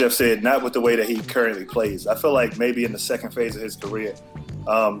 Like Jeff said, not with the way that he currently plays. I feel like maybe in the second phase of his career,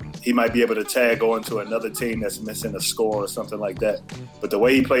 he might be able to tag on to another team that's missing a score or something like that. But the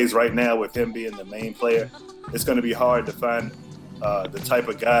way he plays right now, with him being the main player, it's going to be hard to find the type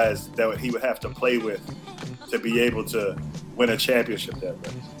of guys that he would have to play with to be able to win a championship that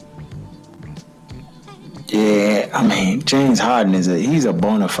way. Yeah, I mean, James Harden he's a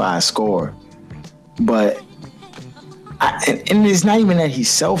bona fide scorer, but and it's not even that he's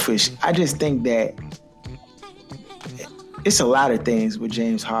selfish. I just think that it's a lot of things with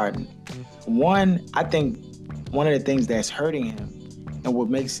James Harden. One, I think one of the things that's hurting him and what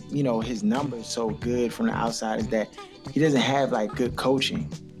makes, you know, his numbers so good from the outside is that he doesn't have like good coaching.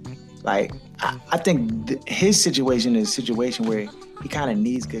 Like, I think his situation is a situation where he kind of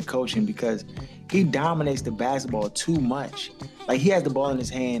needs good coaching because he dominates the basketball too much. Like, he has the ball in his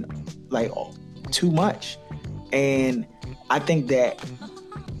hand like too much. And I think that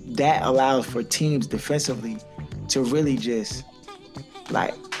allows for teams defensively to really just,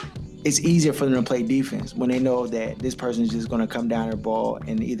 like, it's easier for them to play defense when they know that this person is just going to come down their ball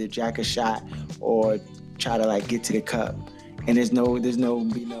and either jack a shot or try to, like, get to the cup. And there's no,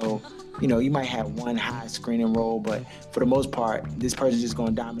 you know, you might have one high screen and roll, but for the most part, this person's just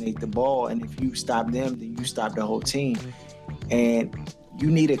going to dominate the ball. And if you stop them, then you stop the whole team. And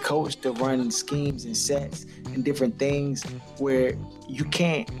you need a coach to run schemes and sets and different things where you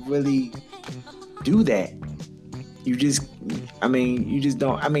can't really do that. You just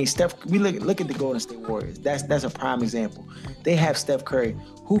don't. I mean, Steph, we look at the Golden State Warriors. That's a prime example. They have Steph Curry,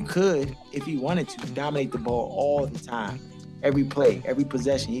 who could, if he wanted to, dominate the ball all the time. every play, every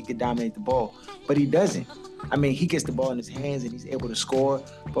possession, he could dominate the ball, but he doesn't. I mean, he gets the ball in his hands and he's able to score,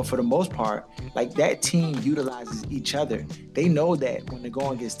 but for the most part, like, that team utilizes each other. They know that when the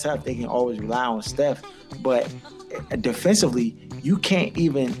going gets tough, they can always rely on Steph, but defensively, you can't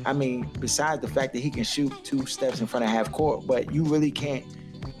even, I mean, besides the fact that he can shoot 2 steps in front of half court, but you really can't,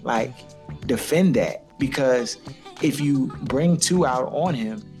 like, defend that, because if you bring 2 out on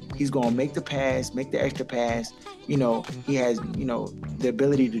him, he's going to make the pass, make the extra pass. You know, he has, you know, the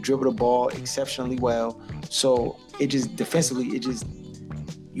ability to dribble the ball exceptionally well. So it just, defensively,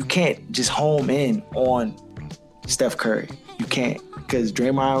 you can't just home in on Steph Curry. You can't, because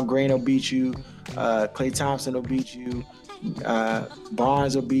Draymond Green will beat you, Klay Thompson will beat you,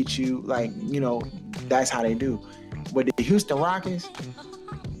 Barnes will beat you. Like, you know, that's how they do. But the Houston Rockets,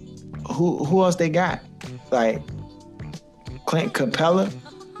 who else they got? Like, Clint Capella.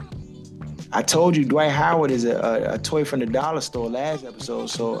 I told you Dwight Howard is a toy from the dollar store last episode,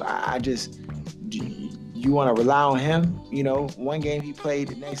 so I just, you want to rely on him? You know, one game he played,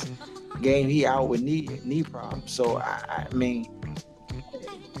 the next game he out with knee problems. So I mean,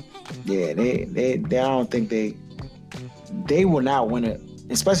 yeah, they I don't think they will not win it,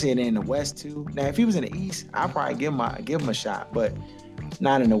 especially in the West too. Now, if he was in the East, I'd probably give him a shot, but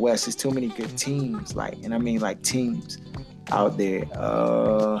not in the West. There's too many good teams, and I mean teams out there.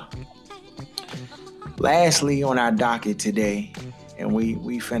 Lastly, on our docket today, and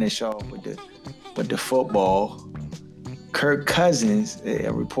we finish off with the football. Kirk Cousins,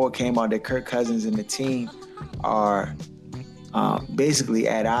 a report came out that Kirk Cousins and the team are basically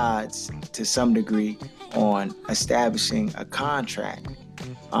at odds to some degree on establishing a contract.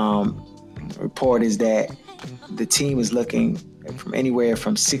 The report is that the team is looking from anywhere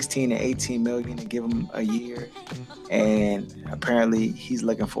from 16 to 18 million to give him a year, and apparently he's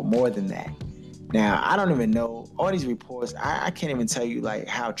looking for more than that. Now, I don't even know, all these reports, I can't even tell you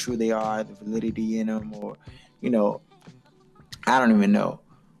how true they are, the validity in them, or, you know, I don't even know.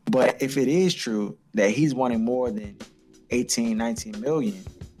 But if it is true that he's wanting more than 18, 19 million,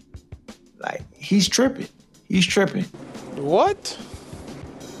 he's tripping. He's tripping. What?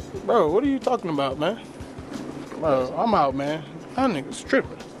 Bro, what are you talking about, man? Bro, I'm out, man. That nigga's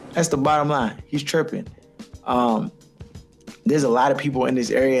tripping. That's the bottom line. He's tripping. There's a lot of people in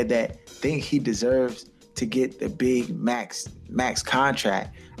this area that think he deserves to get the big max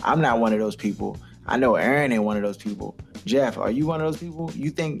contract. I'm not one of those people. I know Aaron ain't one of those people. Jeff, are you one of those people?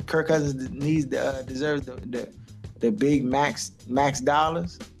 You think Kirk Cousins deserves the big max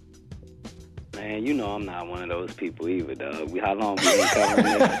dollars? Man, you know I'm not one of those people either, dog. How long we been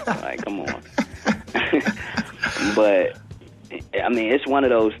covering this? Come on. But I mean, it's one of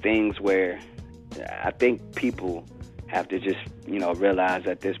those things where I think people have to just, realize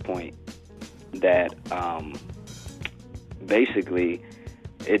at this point that basically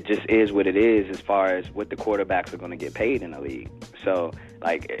it just is what it is as far as what the quarterbacks are going to get paid in the league. So,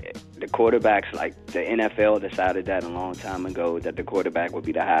 the quarterbacks, the NFL decided that a long time ago that the quarterback would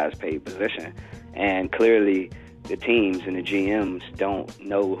be the highest paid position. And clearly the teams and the GMs don't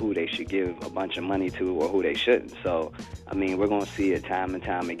know who they should give a bunch of money to or who they shouldn't. So, I mean, we're going to see it time and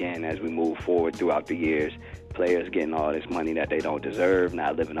time again as we move forward throughout the years. Players getting all this money that they don't deserve,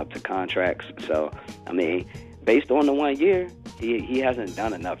 not living up to contracts. So, I mean, based on the 1 year, he hasn't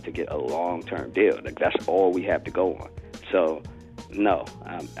done enough to get a long-term deal. That's all we have to go on. So, no,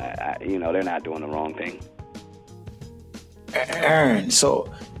 they're not doing the wrong thing. Aaron, so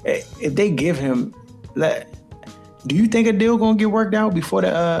if they give him, do you think a deal gonna get worked out before they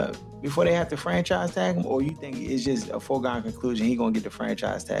have to franchise tag him, or you think it's just a foregone conclusion he gonna get the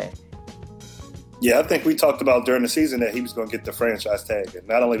franchise tag? Yeah, I think we talked about during the season that he was going to get the franchise tag. And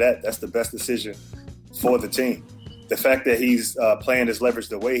not only that, that's the best decision for the team. The fact that he's playing his leverage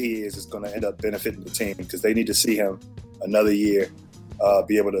the way he is going to end up benefiting the team because they need to see him another year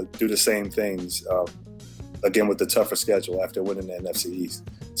be able to do the same things, again, with the tougher schedule after winning the NFC East.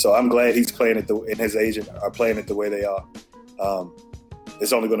 So I'm glad he's playing it, and his agent are playing it the way they are.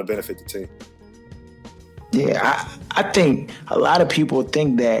 It's only going to benefit the team. Yeah, I think a lot of people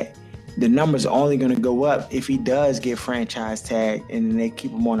think that the numbers are only going to go up if he does get franchise tagged and then they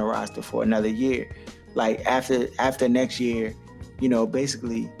keep him on the roster for another year. After next year,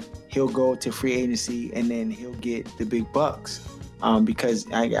 basically he'll go to free agency and then he'll get the big bucks. Because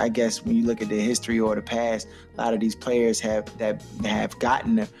I guess when you look at the history or the past, a lot of these players have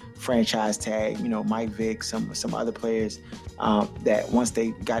gotten the franchise tag. Mike Vick, some other players that once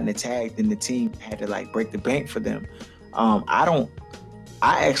they gotten the tag, then the team had to break the bank for them.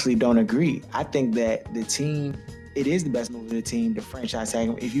 I actually don't agree. I think that the team it is the best move of the team to franchise tag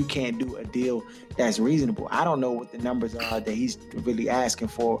him if you can't do a deal that's reasonable. I don't know what the numbers are that he's really asking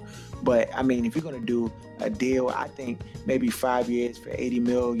for, but I mean, if you're going to do a deal, I think maybe 5 years for $80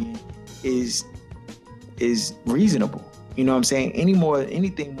 million is reasonable. You know what I'm saying?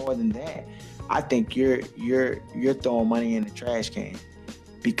 Anything more than that, I think you're throwing money in the trash can,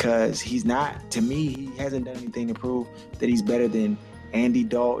 because he's not, to me, he hasn't done anything to prove that he's better than Andy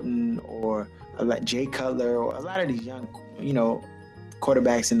Dalton or Jay Cutler or a lot of these young,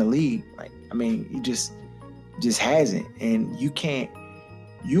 quarterbacks in the league. Like, I mean, he just hasn't. And you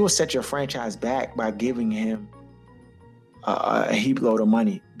will set your franchise back by giving him a heap load of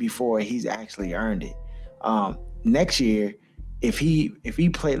money before he's actually earned it. Next year, if he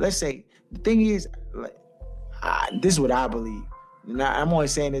played, let's say, the thing is, this is what I believe. Now, I'm only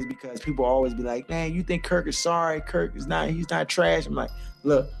saying this because people always be like, man, you think Kirk is sorry? He's not trash. I'm like,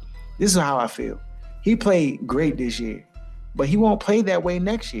 look, this is how I feel. He played great this year, but he won't play that way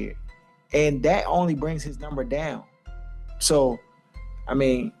next year. And that only brings his number down. So, I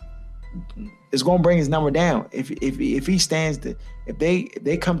mean, it's going to bring his number down. If he stands if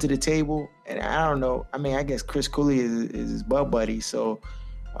they come to the table, and I don't know, I mean, I guess Chris Cooley is his buddy, so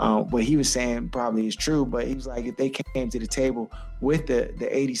what he was saying probably is true, but he was like, if they came to the table with the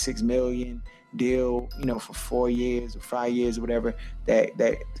 $86 million deal, for 4 years or 5 years or whatever,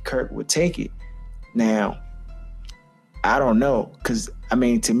 that Kirk would take it. Now, I don't know, because, I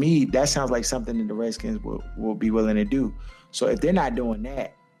mean, to me, that sounds like something that the Redskins will be willing to do. So if they're not doing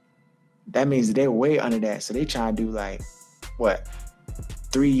that, that means that they're way under that. So they trying to do like, what,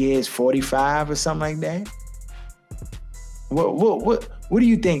 3 years, 45 or something like that? What do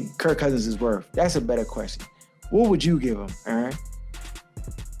you think Kirk Cousins is worth? That's a better question. What would you give him, Aaron?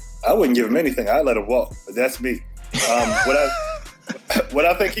 I wouldn't give him anything. I'd let him walk, but that's me. What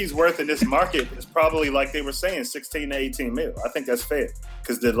I think he's worth in this market is probably, like they were saying, 16 to 18 mil. I think that's fair,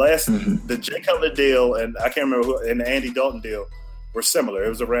 because the Jay Cutler deal and I can't remember and the Andy Dalton deal were similar. It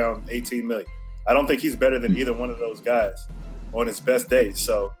was around 18 million. I don't think he's better than either one of those guys on his best days.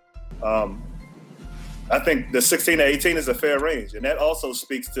 So I think the 16 to 18 is a fair range, and that also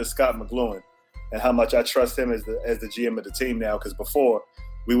speaks to Scott McLuhan and how much I trust him as the GM of the team now. Because before,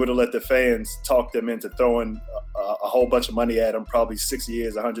 we would have let the fans talk them into throwing a whole bunch of money at him, probably 6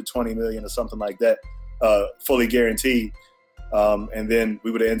 years, 120 million or something like that, fully guaranteed. And then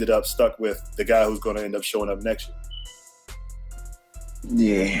we would have ended up stuck with the guy who's going to end up showing up next year.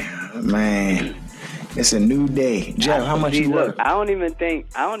 Yeah, man, it's a new day. Jeff, how much you worth? I don't even think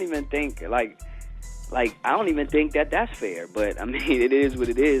that's fair. But I mean, it is what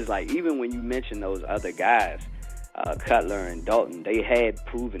it is. Like, even when you mention those other guys, Cutler and Dalton, they had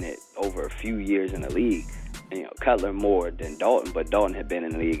proven it over a few years in the league. Cutler more than Dalton, but Dalton had been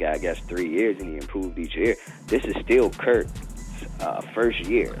in the league, I guess, 3 years, and he improved each year. This is still Kirk's first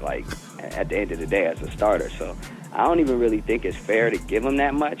year, like, at the end of the day, as a starter. So I don't even really think it's fair to give him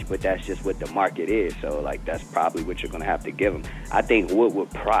that much, but that's just what the market is. So, like, that's probably what you're going to have to give him. I think what would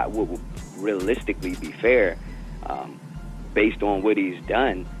realistically be fair, based on what he's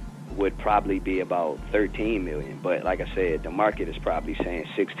done, would probably be about 13 million. But like I said, the market is probably saying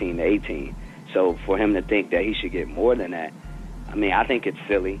 16 to 18. So for him to think that he should get more than that, I mean, I think it's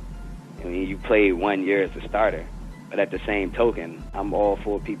silly. I mean, you played 1 year as a starter, but at the same token, I'm all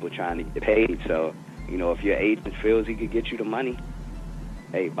for people trying to get paid. So, if your agent feels he could get you the money,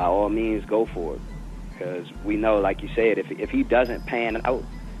 hey, by all means, go for it. Because we know, like you said, if he doesn't pan out,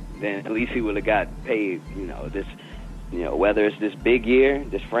 then at least he would have got paid, whether it's this big year,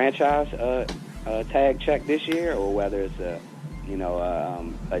 this franchise tag check this year, or whether it's a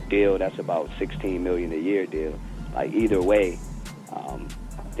deal that's about $16 million a year deal. Like, either way, I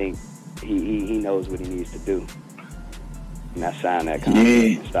think he knows what he needs to do. And that's sign that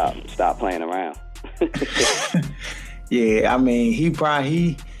contract and stop playing around. Yeah, I mean, he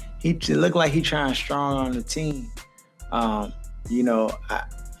looked like he trying strong on the team. I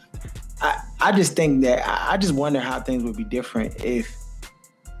just think that I just wonder how things would be different if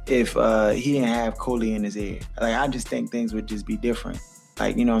he didn't have Cooley in his ear. Like, I just think things would just be different.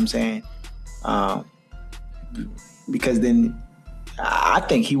 Like, you know what I'm saying? Because then I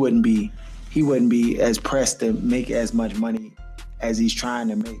think he wouldn't be as pressed to make as much money as he's trying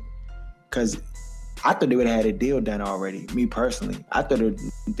to make. Because I thought they would have had a deal done already. Me personally, I thought a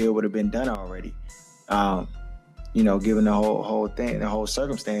deal would have been done already. Given the whole thing, the whole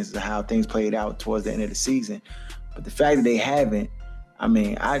circumstances of how things played out towards the end of the season. But the fact that they haven't, I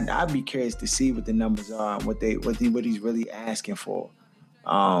mean, I'd be curious to see what the numbers are and what he's really asking for.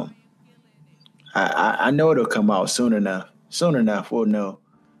 I know it'll come out soon enough. Soon enough, we'll know.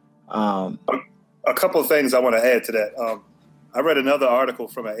 a couple of things I want to add to that. I read another article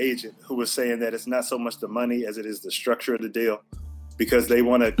from an agent who was saying that it's not so much the money as it is the structure of the deal, because they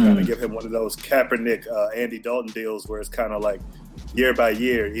want to kind of give him one of those Kaepernick, Andy Dalton deals where it's kind of like year by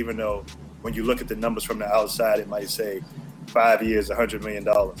year, even though when you look at the numbers from the outside, it might say 5 years, $100 million.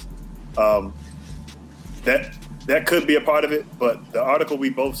 That could be a part of it, but the article we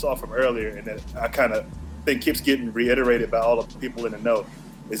both saw from earlier, and that I kind of think keeps getting reiterated by all the people in the know,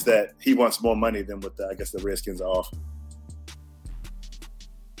 is that he wants more money than what I guess the Redskins are offering.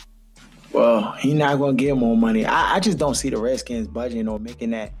 Well, he's not going to get more money. I just don't see the Redskins budging or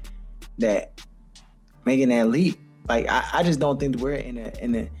making that leap. Like I just don't think we're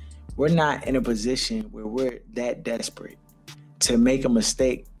not in a position where we're that desperate to make a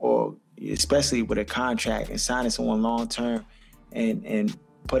mistake, or especially with a contract and signing someone long term and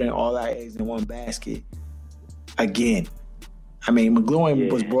putting all our eggs in one basket again. I mean,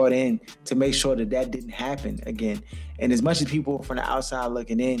 McGloin was brought in to make sure that didn't happen again. And as much as people from the outside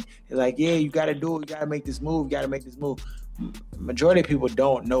looking in, they're like, yeah, you got to do it. You got to make this move. You got to make this move. Majority of people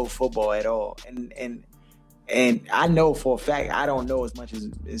don't know football at all. And I know for a fact I don't know as much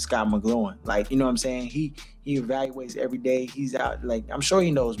as Scott McGloin. Like, you know what I'm saying? He evaluates every day. He's out. Like, I'm sure he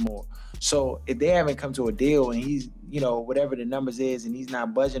knows more. So if they haven't come to a deal and he's, whatever the numbers is and he's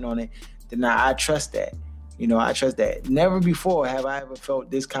not budging on it, then I trust that. I trust that. Never before have I ever felt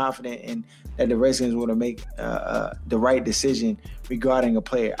this confident in that the Redskins were to make the right decision regarding a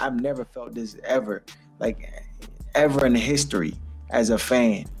player. I've never felt this ever in history as a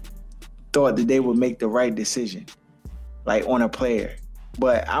fan. Thought that they would make the right decision, like on a player.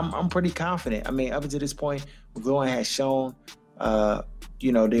 But I'm pretty confident. I mean, up until this point, McGloin has shown, the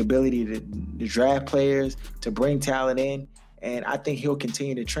ability to draft players, to bring talent in, and I think he'll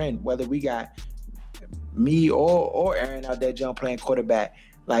continue to trend. Whether we got me or Aaron out there, John, playing quarterback,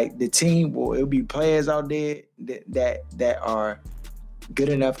 like the team it'll be players out there that are good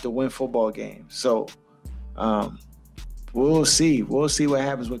enough to win football games. So we'll see what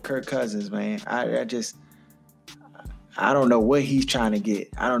happens with Kirk Cousins, man. I don't know what he's trying to get.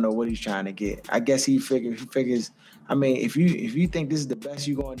 I guess he figures. I mean, if you think this is the best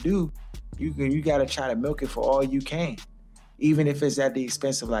you're gonna do, you got to try to milk it for all you can, even if it's at the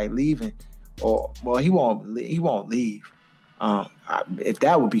expense of like leaving. Or he won't leave. If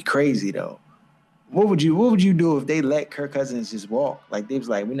that would be crazy though. What would you do if they let Kirk Cousins just walk? Like they was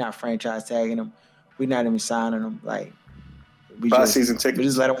like, we're not franchise tagging him, we're not even signing him. Like we buy just, season tickets. We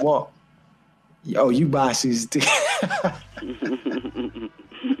just let him walk. Oh, you buy season tickets.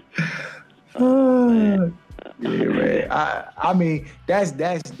 Yeah, man. I mean that's.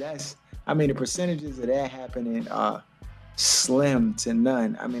 I mean the percentages of that happening are slim to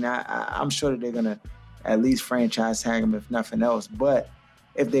none. I mean, I'm sure that they're gonna at least franchise tag him if nothing else. But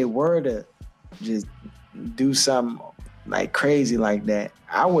if they were to just do something like crazy like that,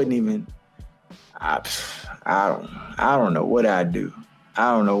 I wouldn't even. I don't know what I'd do.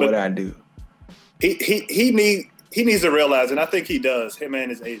 He needs to realize, and I think he does. Him and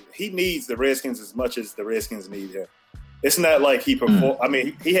his agent. He needs the Redskins as much as the Redskins need him. It's not like he performed. I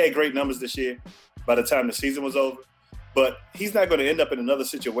mean, he had great numbers this year. By the time the season was over. But he's not going to end up in another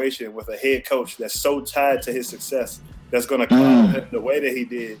situation with a head coach that's so tied to his success that's going to clown him the way that he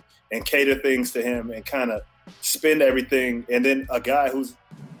did and cater things to him and kind of spin everything. And then a guy who's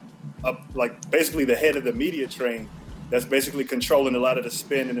basically the head of the media train that's basically controlling a lot of the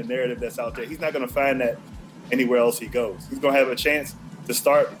spin and the narrative that's out there. He's not going to find that anywhere else he goes. He's going to have a chance to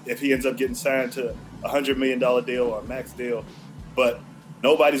start if he ends up getting signed to a $100 million deal or a max deal. But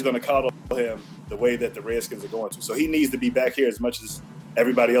nobody's going to coddle him the way that the Redskins are going to. So he needs to be back here as much as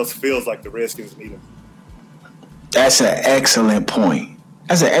everybody else feels like the Redskins need him. That's an excellent point.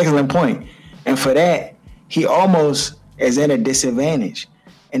 And for that, he almost is in a disadvantage.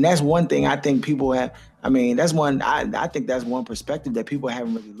 And that's one thing I think people have. I mean, that's one. I think that's one perspective that people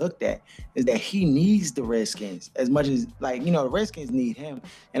haven't really looked at, is that he needs the Redskins as much as, the Redskins need him.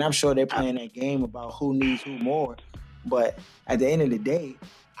 And I'm sure they're playing that game about who needs who more. But at the end of the day,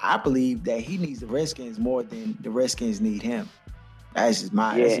 I believe that he needs the Redskins more than the Redskins need him. That's just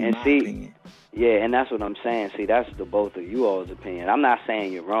my opinion. Yeah, and that's what I'm saying. See, that's the both of you all's opinion. I'm not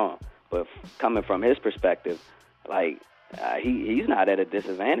saying you're wrong, but coming from his perspective, he's not at a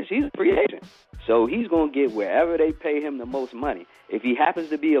disadvantage. He's a free agent. So he's going to get wherever they pay him the most money. If he happens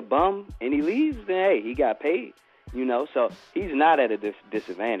to be a bum and he leaves, then, hey, he got paid. So he's not at a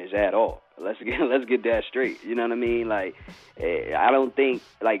disadvantage at all. Let's get that straight. You know what I mean? I don't think,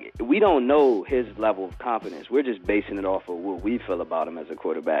 we don't know his level of confidence. We're just basing it off of what we feel about him as a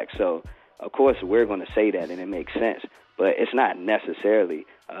quarterback. So of course we're going to say that, and it makes sense. But it's not necessarily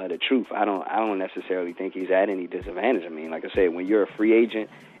the truth. I don't necessarily think he's at any disadvantage. I mean, like I said, when you're a free agent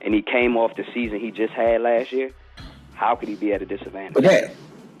and he came off the season he just had last year, how could he be at a disadvantage?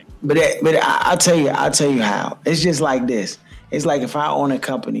 But I'll tell you how. It's just like this. It's like if I own a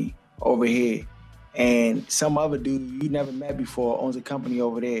company over here and some other dude you never met before owns a company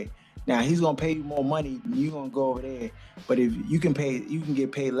over there. Now he's gonna pay you more money than you gonna go over there. But if you can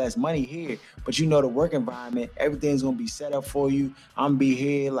get paid less money here, but you know the work environment, everything's gonna be set up for you. I'm gonna be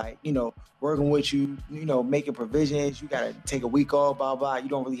here, like, working with you, making provisions. You gotta take a week off, blah blah. You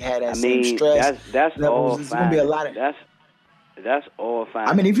don't really have that same stress. That's all fine. It's gonna be a lot of That's all fine.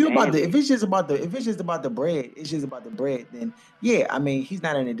 I mean, if it's just about the bread, it's just about the bread, then yeah, I mean, he's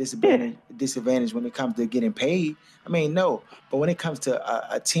not in a disadvantage when it comes to getting paid. I mean, no. But when it comes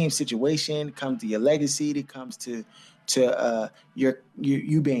to a team situation, comes to your legacy, it comes to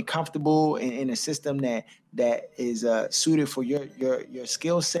you being comfortable in a system that is suited for your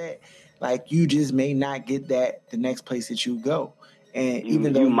skill set, like you just may not get that the next place that you go. And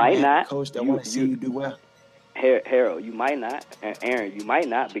even though you might not, a coach that want to see you do well. Harold, you might not. Aaron, you might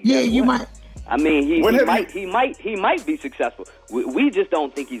not. Because you might. I mean, he might be successful. We just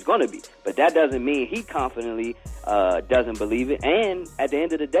don't think he's going to be. But that doesn't mean he confidently doesn't believe it. And at the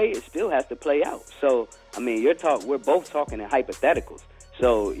end of the day, it still has to play out. So, I mean, we're both talking in hypotheticals.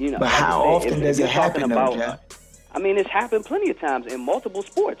 So, But how often does it happen, though, Jeff? I mean, it's happened plenty of times in multiple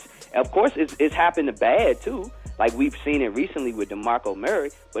sports. Of course, it's happened bad, too. Like we've seen it recently with DeMarco Murray,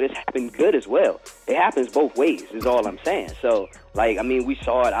 but it's happened good as well. It happens both ways, is all I'm saying. So, like, I mean, we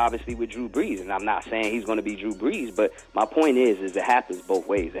saw it obviously with Drew Brees, and I'm not saying he's going to be Drew Brees, but my point is it happens both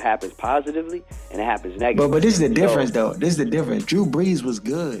ways. It happens positively, and it happens negatively. But this is the difference, though. This is the difference. Drew Brees was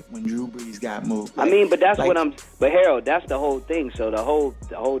good when Drew Brees got moved. Like, I mean, but that's like, But Harold, that's the whole thing. So the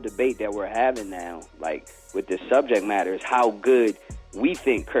whole debate that we're having now, like with this subject matter, is how good we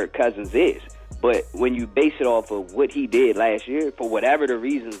think Kirk Cousins is. But when you base it off of what he did last year, for whatever the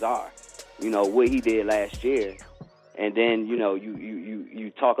reasons are, what he did last year, and then,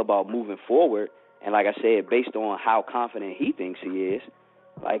 you talk about moving forward, and like I said, based on how confident he thinks he is,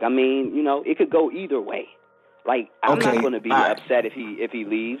 like, I mean, it could go either way. Like, I'm not going to be upset if he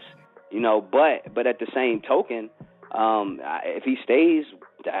leaves, but at the same token, if he stays,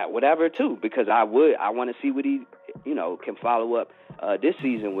 whatever too, because I want to see what he, can follow up this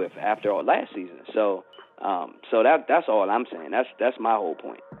season with after last season. So that's all I'm saying. That's my whole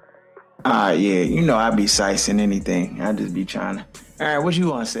point. Yeah, I be sicing anything. I just be trying to. All right, what you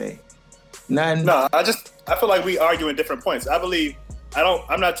want to say? Nothing. No, I feel like we argue in different points.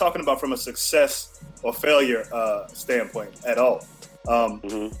 I'm not talking about from a success or failure standpoint at all.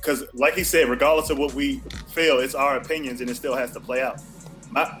 Because like he said, regardless of what we feel, it's our opinions and it still has to play out.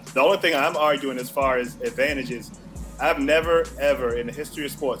 The only thing I'm arguing as far as advantages, I've never, ever in the history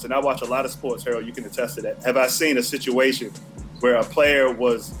of sports, and I watch a lot of sports, Harold, you can attest to that, have I seen a situation where a player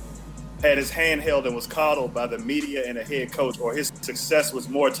had his hand held and was coddled by the media and a head coach, or his success was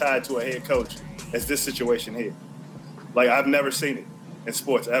more tied to a head coach as this situation here. Like, I've never seen it in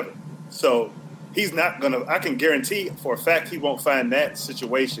sports ever. So he's not going to – I can guarantee for a fact he won't find that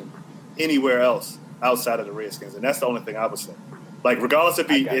situation anywhere else outside of the Redskins, and that's the only thing I would say. Like, regardless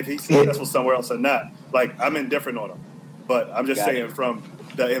if he's successful somewhere else or not, like, I'm indifferent on him. But I'm just saying from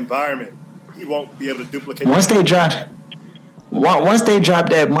the environment, he won't be able to duplicate. Once they drop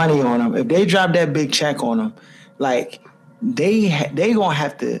that money on him, if they drop that big check on him, like, they going to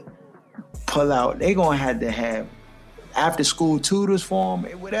have to pull out. They going to have after-school tutors for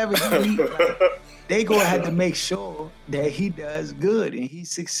him, whatever he needs. Like, they going to have to make sure that he does good and he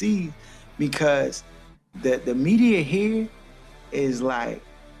succeeds, because the media here is like,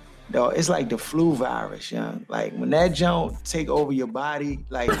 it's like the flu virus, young. Like, when that junk take over your body,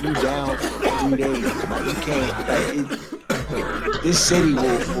 like, you down for 3 days. Like, you can't, like, this city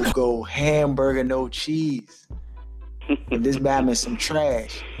will go hamburger, no cheese. If this Batman's some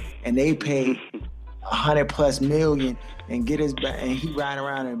trash, and they pay $100+ million and get his back, and he riding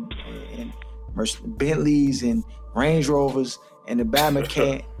around in Bentleys and Range Rovers, and the Batman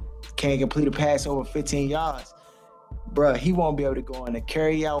can't complete a pass over 15 yards. Bruh, he won't be able to go on a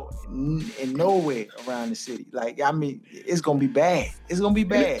carry out in nowhere around the city. Like, I mean, it's gonna be bad. It's gonna be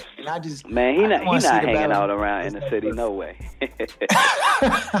bad. And I just he's not hanging out around in the city, no way.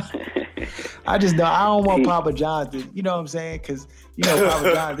 I don't want Papa John's to, you know what I'm saying? Because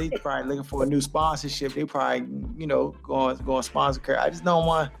Papa John's, they probably looking for a new sponsorship. They probably going sponsor Kirk. I just don't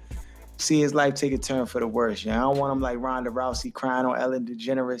want to see his life take a turn for the worse. I don't want him like Ronda Rousey crying on Ellen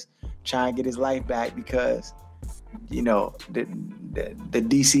DeGeneres, trying to get his life back because you know, the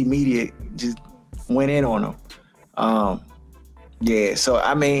DC media just went in on him. Yeah, so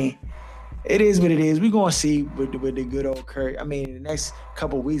I mean, it is what it is. We're gonna see with the good old Kurt. I mean, in the next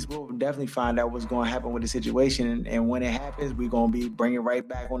couple of weeks, we'll definitely find out what's gonna happen with the situation, and when it happens, we're gonna be bringing it right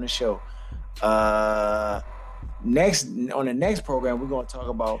back on the show. Next on the next program, we're gonna talk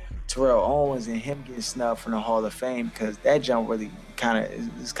about Terrell Owens and him getting snubbed from the Hall of Fame, because that jump really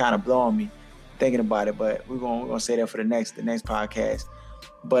is kind of blowing me thinking about it. But we're gonna say that for the next podcast.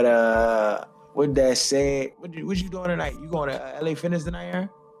 But with that said, what you doing tonight? You going to LA Fitness tonight, Aaron?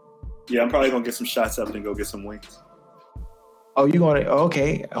 Yeah, I'm probably gonna get some shots up and go get some wings. Oh, you going to?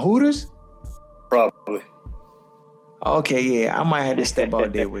 Okay, Hooters? Probably. Okay, yeah, I might have to step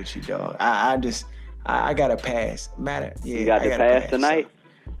out there with you, dog. I got to pass. Yeah, you got to pass tonight?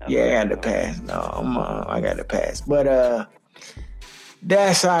 So, yeah, I got to pass. No, I got to pass. But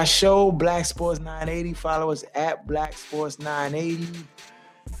that's our show, Black Sports 980. Follow us at Black Sports 980.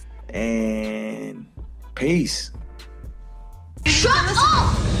 And peace. Shut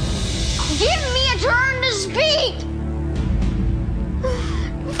up! Give me a turn to speak!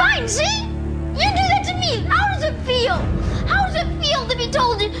 Fine, see? You do that to me. How does it feel? How does it feel to be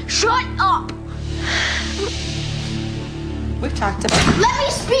told to shut up? We've talked about it. Let me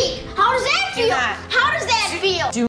speak! How does that feel? How does that feel?